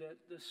pray that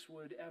this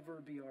would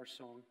ever be our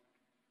song.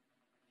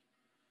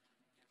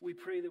 We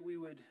pray that we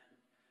would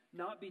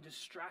not be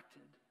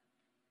distracted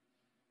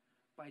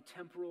by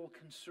temporal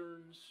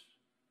concerns,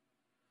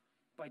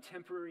 by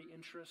temporary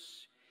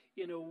interests,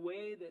 in a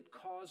way that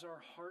cause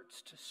our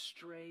hearts to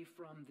stray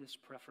from this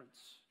preference.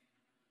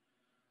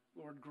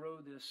 Lord, grow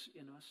this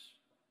in us.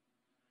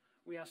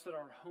 We ask that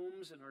our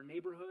homes and our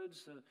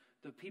neighborhoods,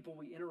 the people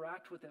we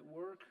interact with at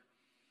work,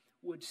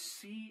 would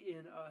see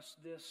in us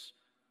this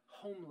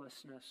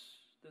homelessness,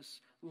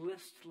 this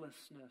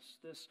listlessness,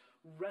 this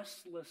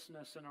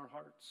restlessness in our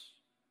hearts,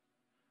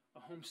 a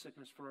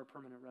homesickness for our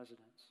permanent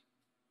residence.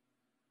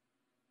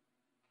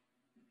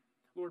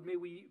 Lord, may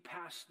we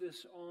pass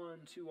this on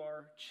to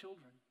our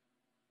children.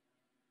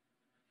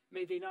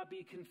 May they not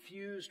be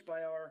confused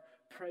by our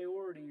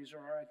priorities or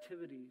our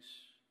activities.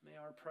 May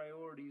our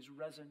priorities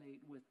resonate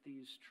with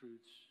these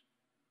truths.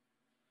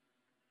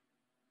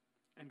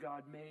 And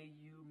God, may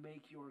you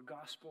make your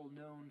gospel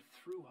known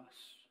through us,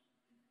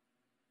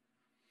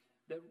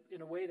 that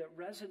in a way that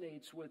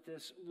resonates with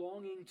this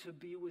longing to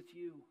be with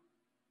you.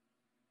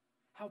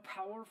 How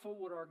powerful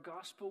would our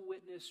gospel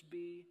witness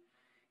be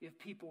if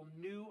people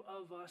knew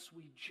of us,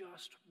 we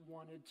just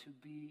wanted to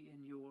be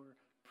in your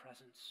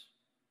presence?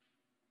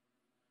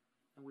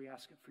 And we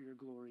ask it for your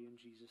glory in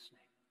Jesus'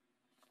 name.